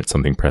something urgent,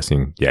 something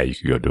pressing, yeah, you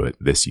could go do it.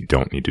 This you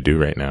don't need to do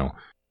right now.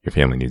 Your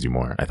family needs you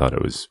more. I thought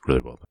it was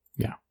really well done.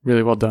 Yeah,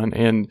 really well done.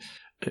 And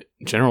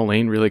General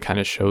Lane really kind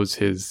of shows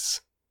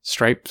his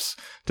stripes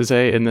to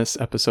say in this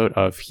episode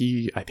I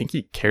think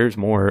he cares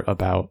more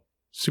about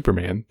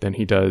Superman than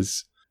he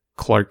does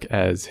Clark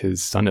as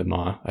his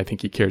son-in-law. I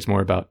think he cares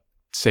more about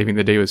saving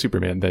the day with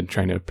Superman than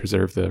trying to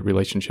preserve the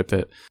relationship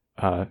that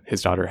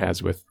his daughter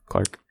has with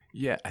Clark.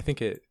 Yeah, I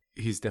think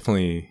he's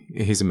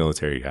a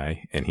military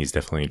guy, and he's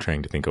definitely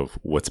trying to think of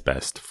what's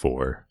best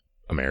for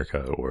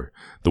America or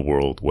the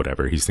world,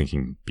 whatever. He's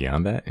thinking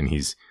beyond that, and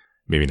he's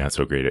maybe not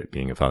so great at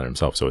being a father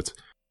himself. So it's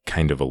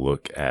kind of a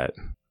look at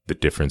the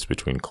difference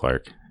between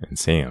Clark and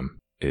Sam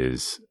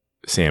is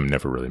Sam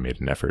never really made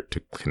an effort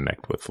to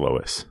connect with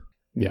Lois.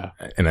 Yeah.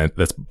 And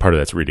that's part of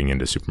that's reading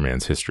into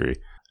Superman's history,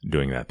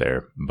 doing that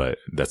there. But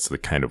that's the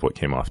kind of what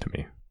came off to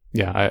me.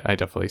 Yeah, I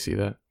definitely see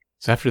that.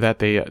 So after that,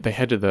 they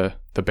head to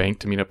the bank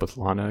to meet up with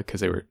Lana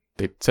because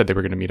they said they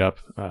were going to meet up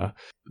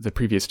the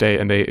previous day,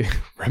 and they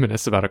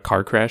reminisce about a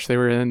car crash they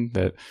were in,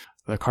 that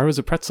the car was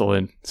a pretzel,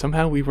 and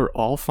somehow we were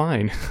all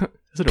fine.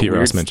 Pete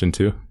Ross mentioned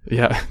too.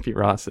 Yeah, Pete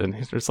Ross, and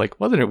he's just like,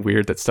 wasn't it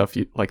weird that stuff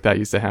like that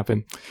used to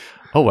happen?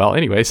 Oh well,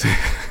 anyways.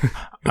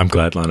 I'm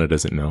glad Lana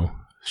doesn't know.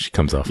 She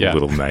comes off a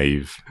little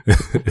naive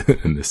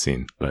in this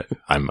scene, but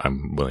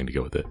I'm willing to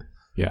go with it.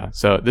 Yeah,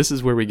 so this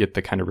is where we get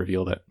the kind of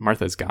reveal that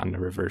Martha's gotten a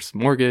reverse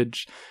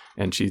mortgage,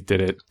 and she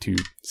did it to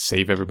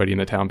save everybody in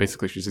the town.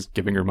 Basically, she's just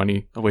giving her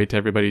money away to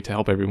everybody to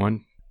help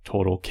everyone.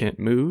 Total can't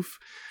move.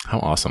 How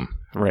awesome.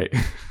 Right.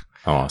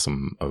 How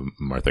awesome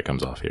Martha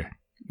comes off here.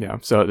 Yeah,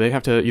 so they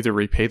have to either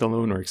repay the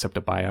loan or accept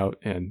a buyout.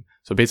 And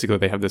so basically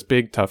they have this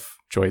big, tough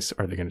choice.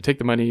 Are they going to take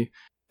the money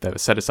that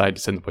was set aside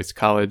to send the boys to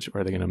college,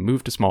 or are they going to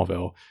move to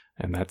Smallville?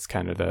 And that's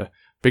kind of the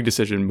big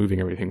decision, moving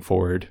everything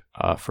forward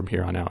from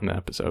here on out in the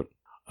episode.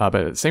 But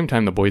at the same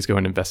time, the boys go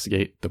and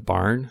investigate the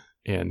barn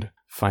and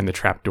find the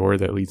trap door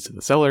that leads to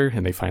the cellar,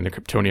 and they find the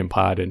Kryptonium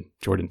pod, and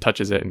Jordan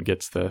touches it and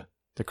gets the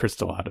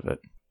crystal out of it.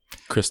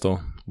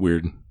 Crystal,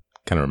 weird.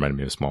 Kind of reminded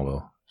me of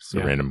Smallville. Just a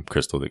Yeah. random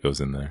crystal that goes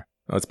in there.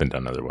 Well, it's been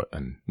done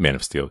and Man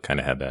of Steel kind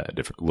of had that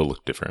a little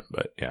look different,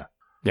 but yeah.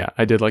 Yeah,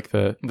 I did like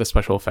the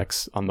special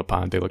effects on the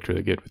pond. They looked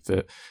really good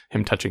with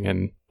him touching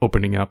and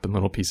opening up in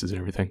little pieces and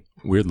everything.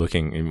 Weird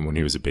looking, even when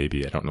he was a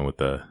baby. I don't know what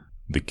the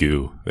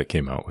goo that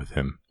came out with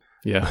him.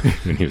 Yeah.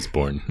 When he was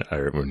born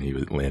or when he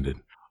landed.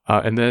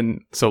 And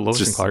then, so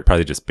Lois and Clark.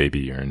 Probably just baby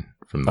urine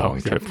from the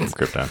long trip from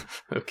Krypton.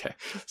 Okay.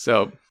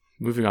 So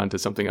moving on to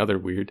something other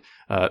weird.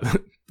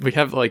 We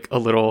have like a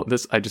little,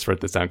 I just wrote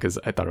this down because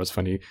I thought it was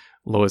funny.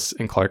 Lois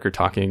and Clark are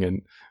talking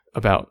and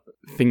about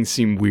things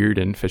seem weird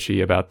and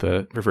fishy about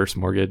the reverse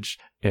mortgage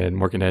and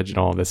Morgan Edge and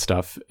all this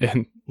stuff.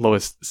 And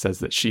Lois says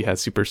that she has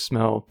super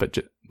smell, but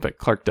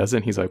Clark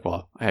doesn't. He's like,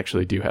 well, I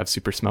actually do have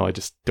super smell. I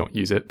just don't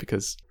use it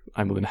because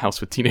I'm in a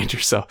house with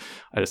teenagers. So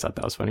I just thought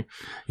that was funny.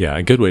 Yeah,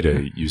 a good way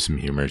to use some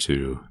humor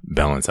to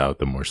balance out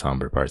the more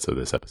somber parts of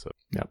this episode.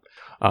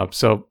 Yep.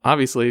 So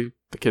obviously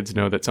the kids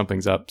know that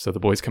something's up. So the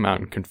boys come out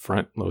and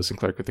confront Lois and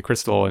Clark with the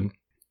crystal, and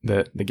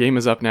the game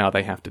is up now.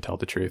 They have to tell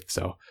the truth.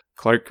 So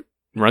Clark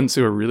runs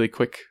through a really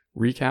quick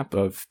recap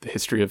of the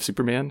history of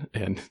Superman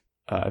and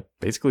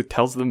basically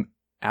tells them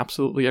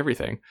absolutely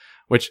everything,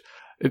 which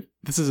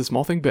this is a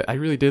small thing, but I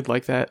really did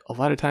like that. A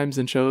lot of times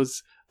in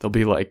shows,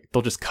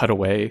 they'll just cut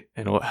away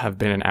and it'll have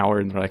been an hour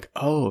and they're like,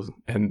 oh,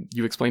 and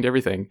you explained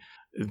everything.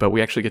 But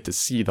we actually get to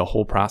see the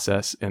whole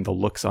process and the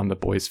looks on the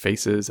boys'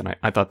 faces. And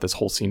I thought this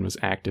whole scene was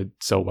acted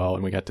so well,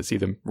 and we got to see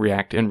them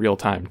react in real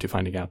time to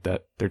finding out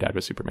that their dad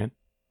was Superman.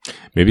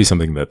 Maybe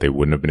something that they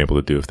wouldn't have been able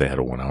to do if they had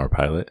a 1 hour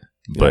pilot,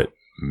 but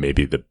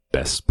maybe the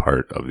best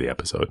part of the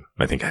episode.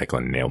 I think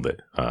Hecklin nailed it,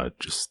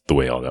 just the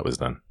way all that was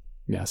done.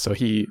 Yeah, so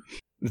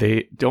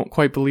they don't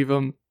quite believe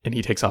him, and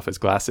he takes off his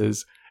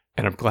glasses,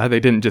 and I'm glad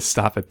they didn't just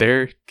stop it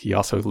there. He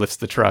also lifts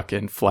the truck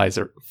and flies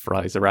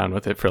around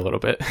with it for a little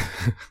bit.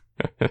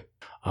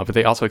 But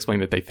they also explain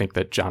that they think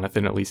that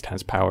Jonathan at least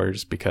has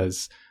powers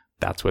because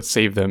that's what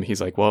saved them.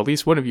 He's like, well, at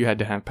least one of you had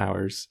to have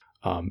powers.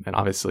 And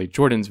obviously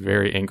Jordan's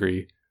very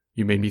angry.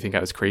 You made me think I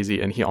was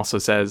crazy. And he also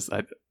says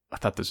that I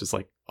thought this was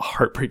like a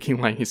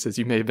heartbreaking line. He says,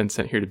 "You may have been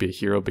sent here to be a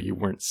hero, but you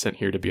weren't sent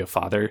here to be a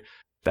father."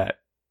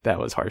 That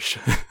was harsh.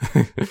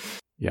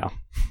 Yeah.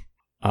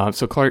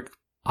 So Clark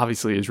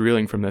obviously is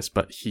reeling from this,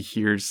 but he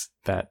hears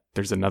that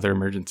there's another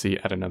emergency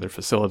at another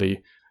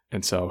facility,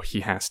 and so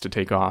he has to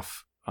take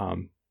off.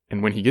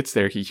 And when he gets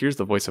there, he hears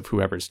the voice of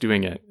whoever's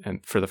doing it,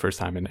 and for the first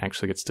time, and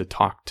actually gets to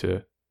talk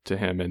to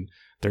him. And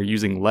they're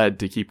using lead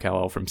to keep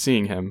Kal-El from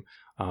seeing him.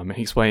 And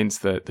he explains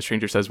that the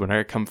stranger says, "Where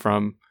I come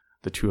from,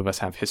 the two of us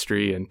have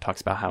history," and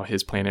talks about how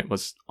his planet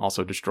was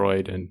also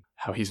destroyed and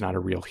how he's not a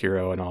real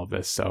hero and all of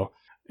this. So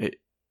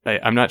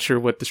I'm not sure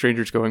what the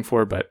stranger's going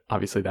for, but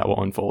obviously that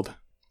will unfold.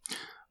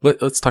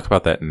 Let's talk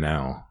about that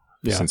now,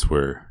 Yeah. since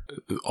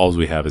all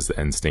we have is the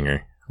end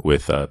stinger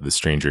with the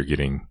stranger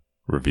getting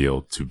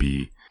revealed to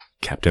be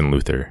Captain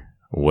Luthor.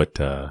 What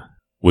do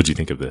you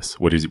think of this?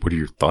 What are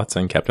your thoughts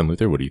on Captain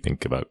Luthor? What do you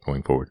think about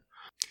going forward?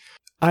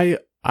 I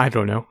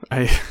don't know.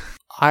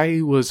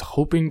 I was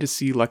hoping to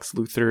see Lex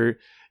Luthor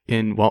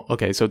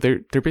so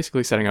they're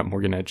basically setting up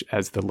Morgan Edge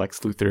as the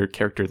Lex Luthor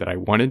character that I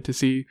wanted to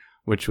see,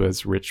 which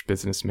was rich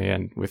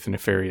businessman with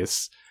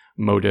nefarious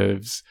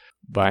motives,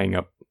 buying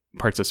up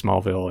parts of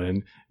Smallville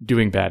and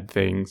doing bad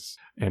things,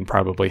 and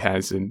probably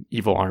has an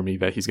evil army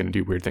that he's going to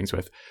do weird things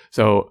with.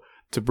 So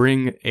to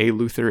bring a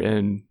Luthor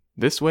in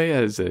this way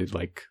as a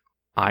like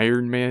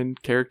Iron Man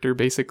character,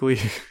 basically,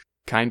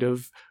 kind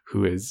of,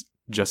 who is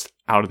just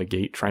out of the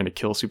gate trying to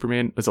kill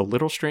Superman, is a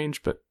little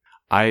strange, but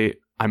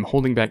I'm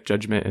holding back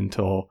judgment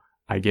until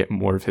I get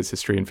more of his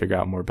history and figure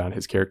out more about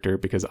his character,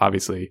 because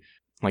obviously,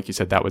 like you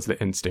said, that was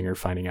the end stinger,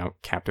 finding out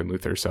Captain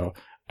Luthor. So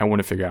I want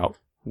to figure out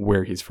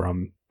where he's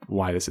from,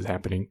 why this is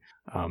happening.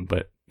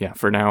 But yeah,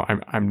 for now,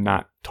 I'm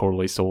not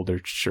totally sold or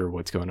sure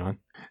what's going on.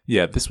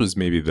 Yeah, this was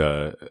maybe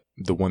the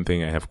one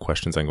thing I have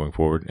questions on going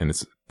forward, and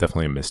it's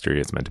definitely a mystery.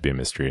 It's meant to be a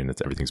mystery, and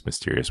everything's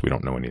mysterious. We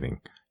don't know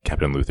anything.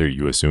 Captain Luthor,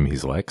 you assume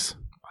he's Lex.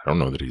 I don't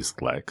know that he's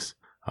Lex.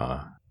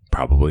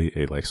 Probably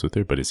a Lex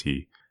Luthor, but is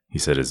he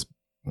said his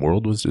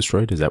world was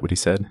destroyed? Is that what he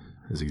said?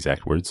 His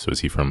exact words? So is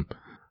he from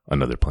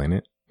another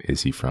planet?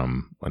 Is he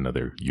from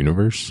another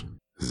universe?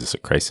 Is this a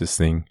crisis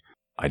thing?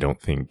 I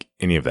don't think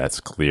any of that's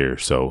clear.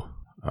 So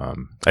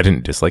I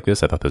didn't dislike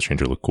this. I thought the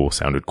stranger looked cool,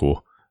 sounded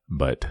cool,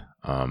 but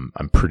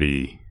I'm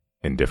pretty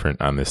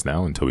indifferent on this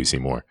now until we see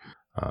more.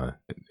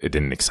 It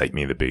didn't excite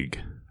me, the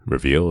big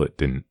reveal. I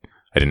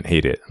didn't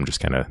hate it. I'm just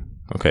kind of,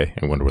 okay,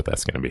 I wonder what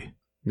that's going to be.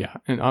 Yeah,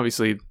 and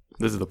obviously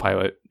this is the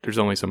pilot. There's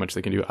only so much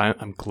they can do.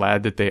 I'm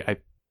glad that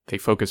they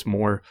focus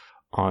more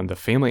on the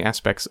family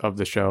aspects of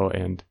the show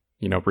and,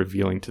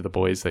 revealing to the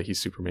boys that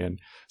he's Superman.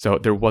 So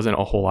there wasn't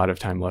a whole lot of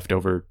time left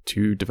over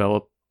to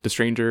develop the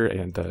stranger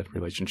and the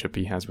relationship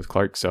he has with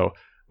Clark. So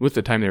with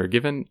the time they were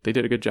given, they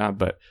did a good job.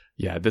 But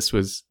yeah, this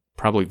was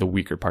probably the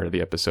weaker part of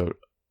the episode,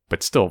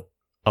 but still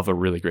of a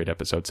really great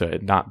episode. So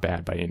not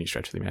bad by any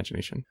stretch of the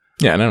imagination.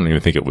 Yeah, and I don't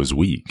even think it was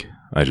weak.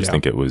 I just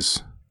think it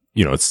was,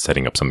 it's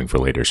setting up something for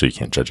later, so you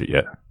can't judge it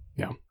yet.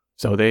 Yeah.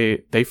 So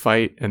they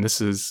fight, and this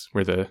is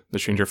where the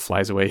stranger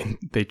flies away, and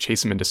they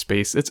chase him into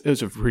space. It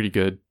was a really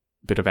good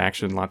bit of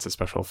action, lots of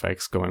special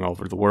effects going all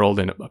over the world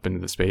and up into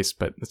the space,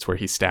 but that's where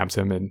he stabs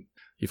him and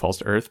he falls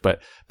to Earth.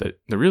 But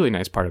the really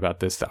nice part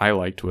about this that I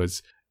liked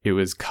was it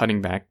was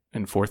cutting back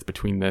and forth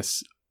between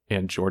this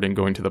and Jordan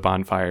going to the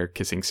bonfire,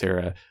 kissing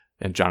Sarah,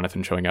 and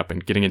Jonathan showing up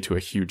and getting into a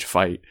huge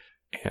fight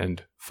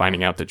and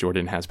finding out that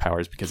Jordan has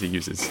powers because he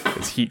uses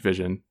his heat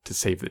vision to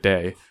save the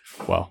day.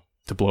 Well,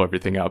 to blow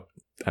everything up.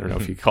 I don't know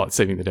if you call it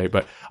saving the day,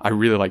 but I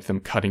really liked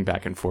them cutting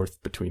back and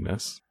forth between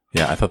this.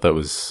 Yeah, I thought that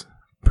was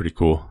pretty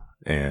cool.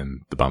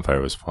 And the bonfire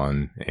was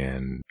fun.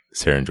 And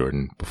Sarah and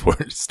Jordan, before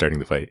starting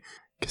the fight,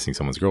 kissing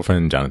someone's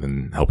girlfriend,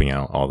 Jonathan helping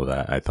out, all of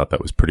that. I thought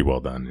that was pretty well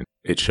done.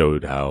 It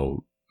showed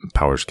how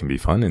powers can be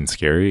fun and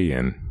scary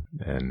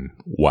and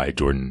why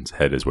Jordan's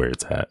head is where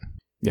it's at.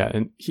 Yeah,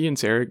 and he and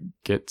Sarah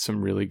get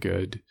some really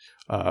good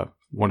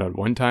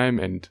one-on-one time,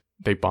 and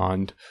they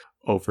bond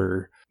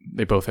over...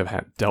 They both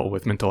have dealt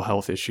with mental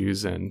health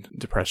issues and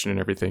depression and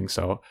everything.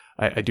 So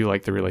I do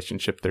like the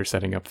relationship they're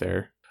setting up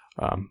there.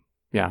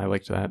 Yeah, I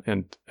liked that.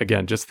 And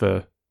again, just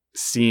the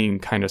seeing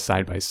kind of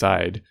side by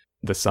side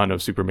the son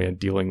of Superman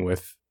dealing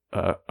with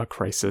a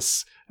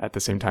crisis at the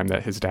same time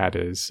that his dad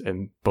is,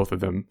 and both of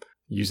them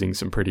using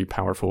some pretty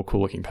powerful,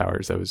 cool looking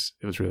powers. It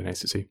was really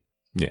nice to see.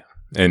 Yeah.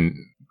 And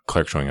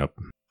Clark showing up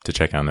to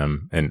check on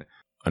them. And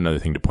another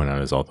thing to point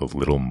out is all the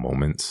little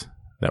moments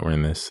that were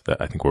in this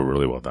that I think were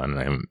really well done.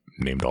 I haven't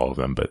named all of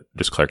them, but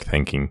just Clark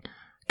thanking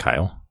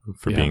Kyle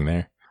for being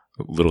there.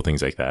 Little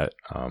things like that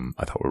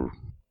I thought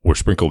were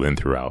sprinkled in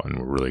throughout and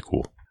were really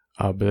cool.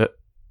 But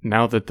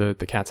now that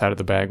the cat's out of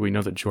the bag, we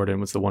know that Jordan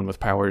was the one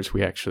with powers.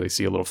 We actually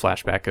see a little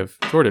flashback of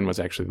Jordan was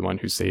actually the one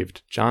who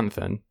saved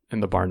Jonathan in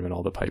the barn when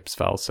all the pipes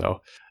fell.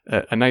 So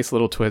a nice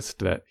little twist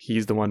that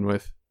he's the one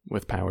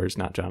with powers,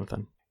 not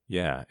Jonathan.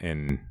 Yeah,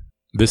 and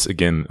this,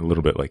 again, a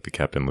little bit like the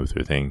Captain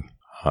Luthor thing.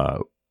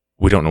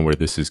 We don't know where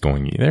this is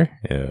going either.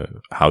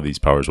 How these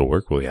powers will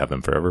work. Will he have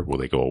them forever? Will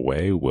they go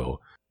away? Will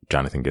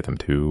Jonathan get them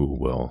too?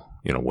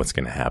 What's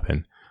going to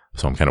happen?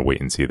 So I'm kind of wait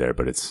and see there,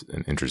 but it's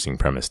an interesting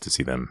premise to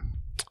see them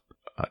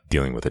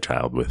dealing with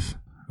at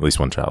least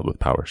one child with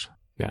powers.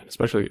 Yeah,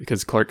 especially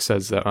because Clark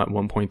says that at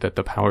one point that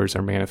the powers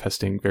are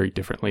manifesting very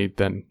differently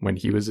than when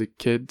he was a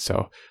kid.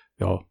 So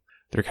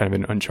they're kind of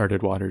in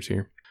uncharted waters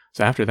here.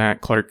 So after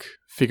that, Clark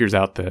figures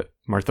out that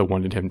Martha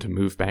wanted him to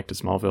move back to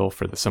Smallville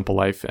for the simple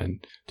life,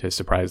 and to his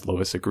surprise,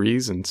 Lois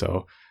agrees. And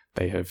so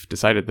they have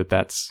decided that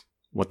that's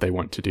what they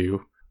want to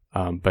do.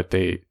 But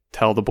they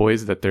tell the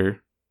boys that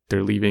they're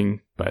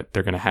leaving, but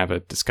they're going to have a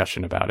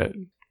discussion about it.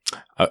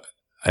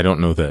 I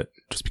don't know that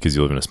just because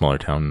you live in a smaller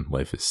town,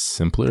 life is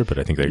simpler, but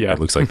I think it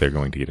looks like they're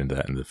going to get into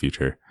that in the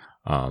future.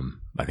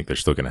 I think they're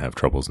still going to have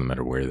troubles no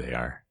matter where they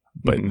are.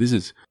 But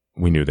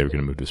we knew they were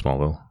going to move to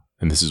Smallville.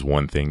 And this is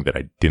one thing that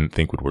I didn't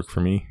think would work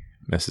for me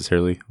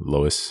necessarily,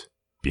 Lois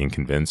being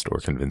convinced or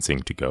convincing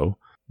to go.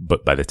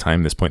 But by the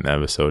time this point in the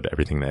episode,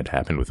 everything that had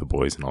happened with the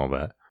boys and all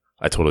that,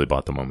 I totally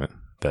bought the moment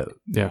that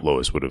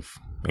Lois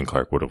and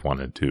Clark would have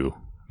wanted to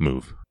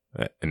move.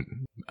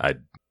 And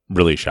I'm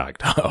really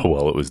shocked how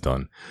well it was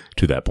done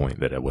to that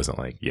point that it wasn't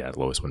like,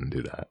 Lois wouldn't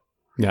do that.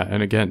 Yeah,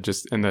 and again,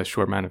 just in the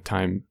short amount of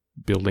time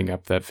building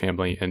up that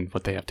family and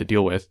what they have to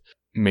deal with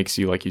makes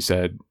you, like you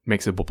said,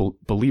 makes a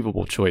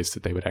believable choice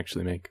that they would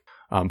actually make.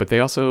 But they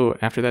also,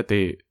 after that,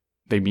 they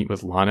meet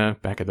with Lana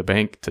back at the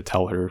bank to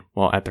tell her,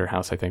 well, at their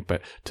house, I think,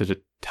 but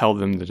to tell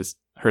them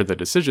the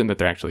decision that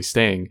they're actually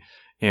staying.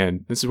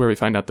 And this is where we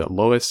find out that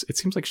Lois, it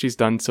seems like she's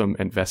done some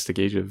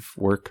investigative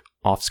work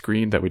off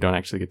screen that we don't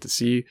actually get to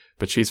see,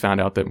 but she's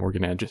found out that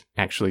Morgan Edge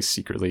actually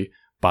secretly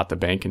bought the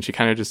bank, and she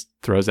kind of just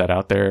throws that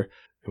out there,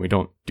 and we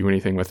don't do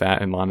anything with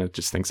that, and Lana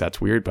just thinks that's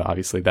weird, but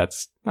obviously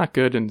that's not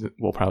good, and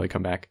we'll probably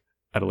come back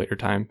at a later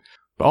time.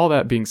 But all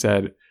that being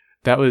said,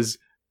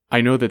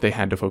 I know that they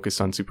had to focus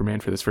on Superman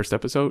for this first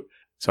episode,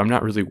 so I'm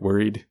not really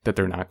worried that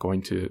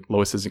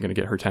Lois isn't going to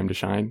get her time to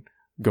shine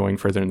going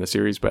further in the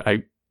series, but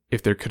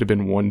if there could have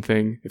been one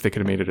thing, if they could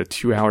have made it a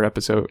 2-hour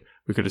episode,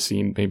 we could have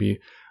seen maybe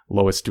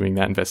Lois doing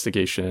that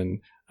investigation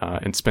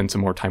and spend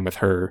some more time with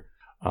her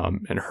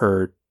and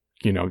her,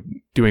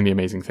 doing the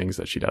amazing things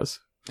that she does.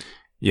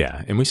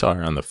 Yeah, and we saw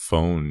her on the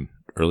phone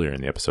earlier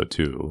in the episode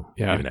too,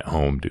 yeah. Even at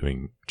home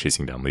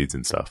chasing down leads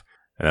and stuff.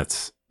 And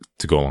that's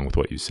to go along with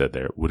what you said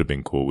there. It would have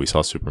been cool. We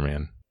saw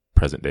Superman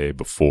present day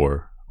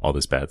before all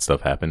this bad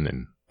stuff happened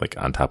and like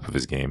on top of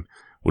his game.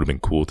 Would have been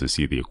cool to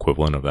see the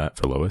equivalent of that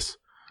for Lois.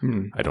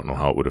 I don't know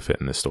how it would have fit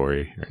in the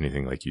story or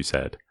anything like you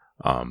said.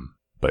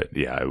 But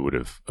yeah,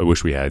 I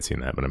wish we had seen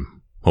that, but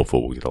I'm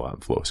hopeful we'll get a lot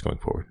of Lois going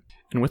forward.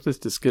 And with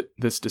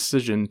this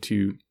decision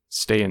to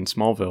stay in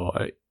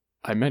Smallville,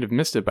 I might have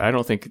missed it, but I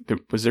don't think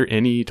was there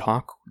any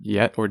talk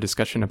yet or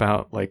discussion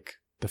about like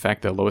the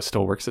fact that Lois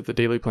still works at the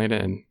Daily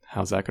Planet and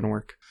how's that going to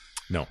work?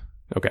 No.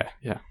 Okay.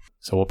 Yeah.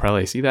 So we'll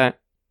probably see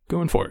that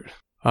going forward.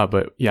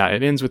 But yeah,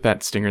 it ends with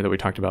that stinger that we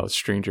talked about with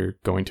Stranger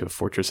going to a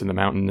fortress in the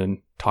mountain and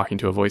talking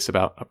to a voice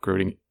about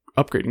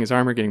upgrading his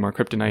armor, getting more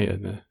kryptonite,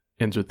 and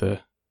ends with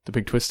the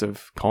big twist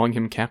of calling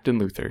him Captain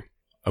Luthor.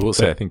 I will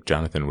say, I think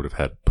Jonathan would have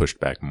had pushed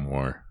back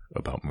more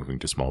about moving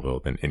to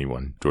Smallville than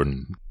anyone.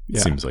 Jordan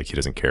seems like he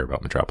doesn't care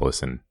about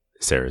Metropolis, and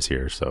Sarah's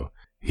here, so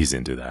he's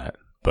into that.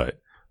 But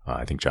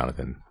I think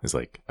Jonathan is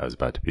like, I was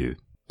about to be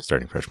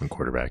starting freshman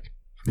quarterback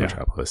for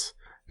Metropolis.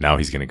 Now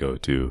he's going to go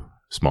to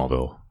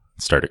Smallville,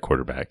 start at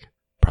quarterback,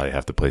 probably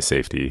have to play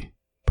safety,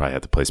 probably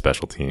have to play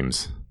special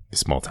teams. These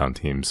small town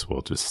teams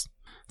will just,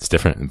 it's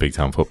different in big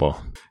town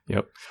football.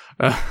 Yep.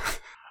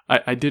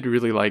 I did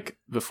really like,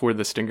 before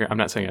the stinger, I'm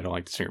not saying I don't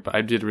like the stinger, but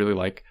I did really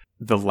like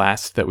the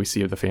last that we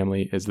see of the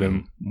family is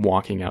them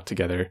walking out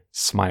together,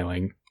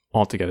 smiling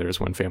all together as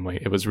one family.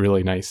 It was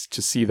really nice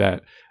to see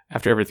that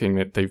after everything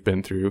that they've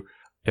been through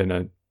in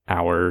an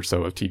hour or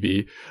so of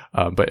TV.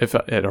 But if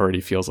it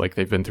already feels like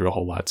they've been through a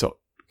whole lot. So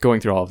going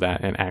through all of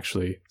that and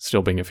actually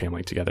still being a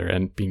family together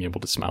and being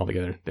able to smile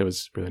together, it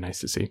was really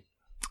nice to see.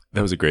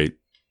 That was a great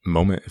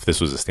moment. If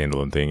this was a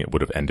standalone thing, it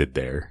would have ended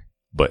there.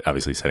 But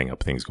obviously setting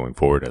up things going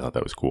forward, I thought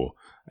that was cool.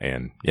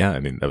 And yeah, I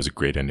mean, that was a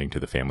great ending to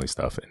the family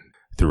stuff. And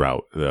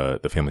throughout, the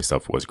family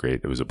stuff was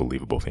great. It was a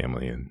believable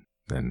family and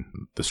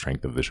the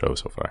strength of the show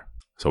so far.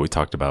 So we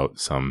talked about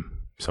some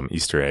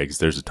Easter eggs.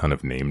 There's a ton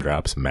of name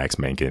drops. Max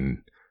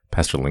Mankin,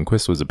 Pastor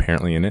Lindquist was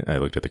apparently in it. I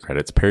looked at the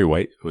credits. Perry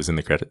White was in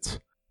the credits.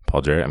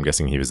 Paul Jarrett, I'm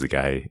guessing he was the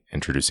guy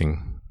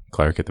introducing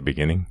Clark at the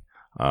beginning.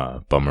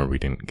 Bummer we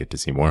didn't get to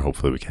see more.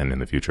 Hopefully we can in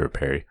the future of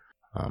Perry.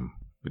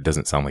 It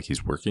doesn't sound like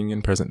he's working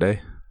in present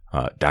day.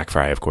 Doc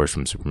Fry, of course,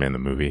 from Superman the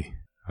movie.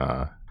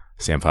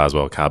 Sam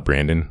Foswell, Cobb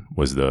Brandon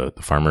was the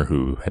farmer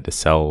who had to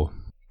sell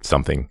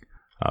something,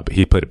 but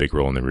he played a big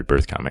role in the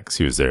Rebirth comics.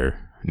 He was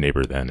their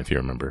neighbor then, if you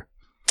remember.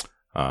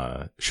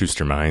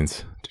 Schuster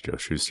Mines to Joe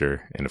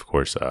Schuster, and of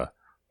course,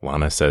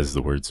 Lana says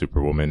the word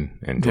Superwoman,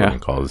 and Jordan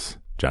calls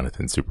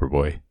Jonathan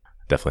Superboy.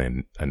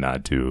 Definitely a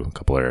nod to a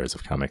couple eras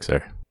of comics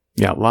there.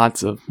 Yeah,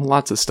 lots of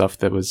stuff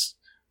that was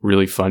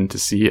really fun to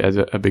see as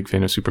a big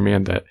fan of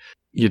Superman that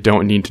you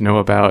don't need to know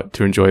about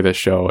to enjoy this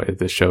show.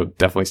 This show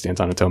definitely stands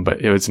on its own,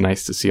 but it was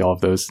nice to see all of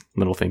those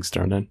little things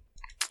thrown in.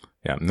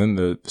 Yeah, and then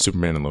the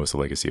Superman and Lois, The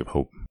Legacy of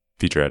Hope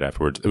featurette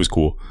afterwards. It was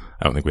cool.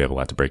 I don't think we have a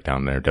lot to break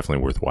down there.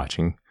 Definitely worth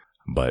watching.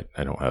 but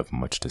I don't have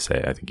much to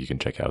say. I think you can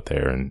check out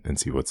there and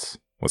see what's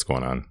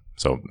going on.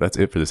 So that's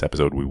it for this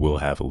episode. We will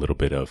have a little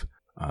bit of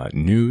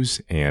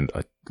news and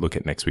a look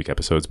at next week's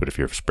episodes. But if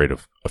you're afraid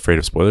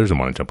of spoilers and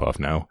want to jump off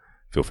now,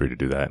 feel free to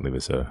do that and leave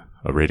us a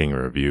rating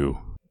or review,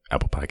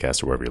 Apple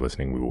Podcasts or wherever you're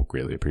listening. We will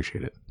greatly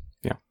appreciate it.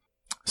 Yeah.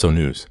 So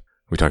news.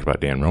 We talked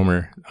about Dan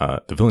Romer.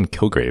 The villain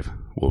Kilgrave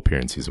will appear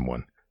in season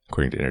 1,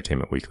 according to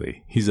Entertainment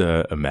Weekly. He's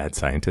a mad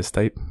scientist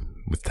type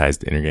with ties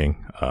to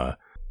Intergang.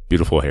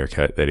 Beautiful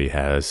haircut that he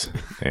has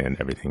and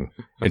everything.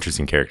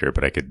 Interesting character,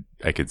 but I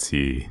could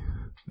see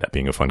that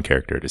being a fun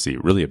character to see.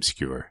 Really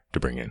obscure to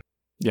bring in.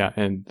 Yeah,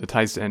 and the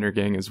ties to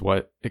Intergang is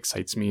what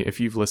excites me. If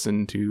you've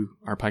listened to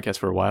our podcast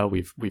for a while,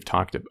 we've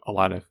talked a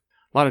lot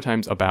of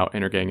times about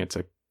Intergang. It's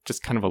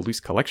just kind of a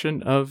loose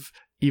collection of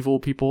evil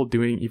people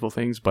doing evil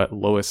things, but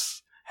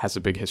Lois has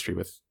a big history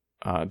with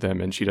them,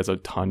 and she does a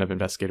ton of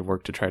investigative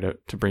work to try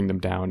to bring them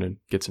down, and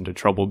gets into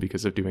trouble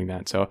because of doing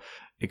that. So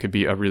it could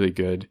be a really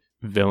good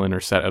villain or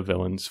set of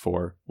villains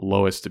for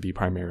Lois to be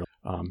primarily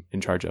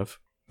in charge of.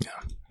 Yeah,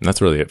 and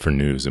that's really it for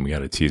news, and we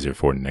got a teaser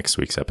for next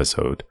week's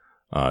episode.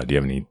 Do you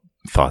have any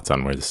thoughts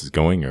on where this is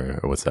going, or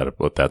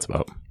what that's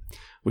about?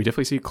 We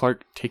definitely see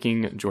Clark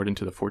taking Jordan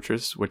to the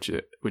fortress, which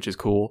is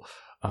cool.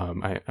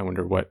 I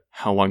wonder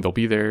how long they'll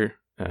be there,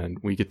 and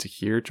we get to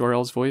hear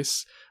Jor-El's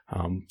voice.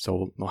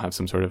 So we'll have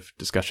some sort of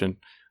discussion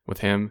with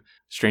him.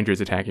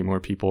 Strangers attacking more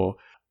people.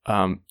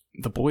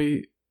 The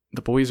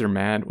boys are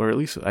mad, or at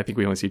least I think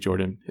we only see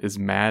Jordan is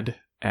mad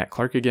at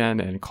Clark again,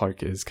 and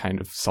Clark is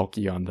kind of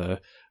sulky on the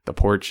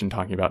porch and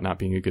talking about not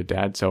being a good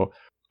dad. So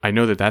I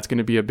know that that's going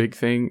to be a big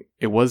thing.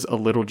 It was a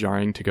little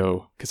jarring to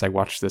go, because I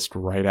watched this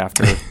right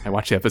after I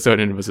watched the episode,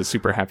 and it was a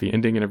super happy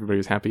ending and everybody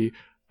was happy.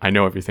 I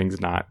know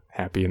everything's not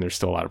happy and there's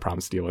still a lot of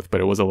problems to deal with,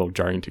 but it was a little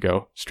jarring to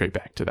go straight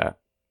back to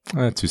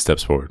that. 2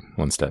 steps forward,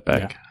 1 step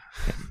back.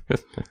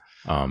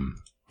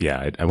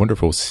 Yeah. I wonder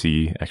if we'll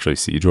actually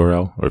see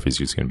Jor-El, or if he's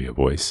just going to be a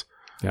voice.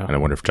 Yeah. And I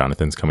wonder if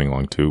Jonathan's coming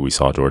along too. We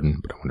saw Jordan,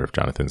 but I wonder if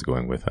Jonathan's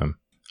going with him.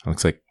 It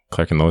looks like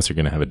Clark and Lois are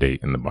going to have a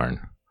date in the barn.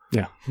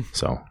 Yeah.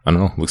 So, I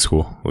don't know. Looks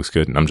cool. Looks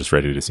good. And I'm just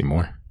ready to see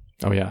more.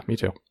 Oh, yeah. Me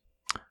too.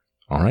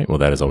 All right. Well,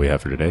 that is all we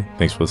have for today.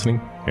 Thanks for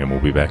listening, and we'll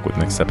be back with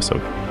next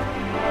episode.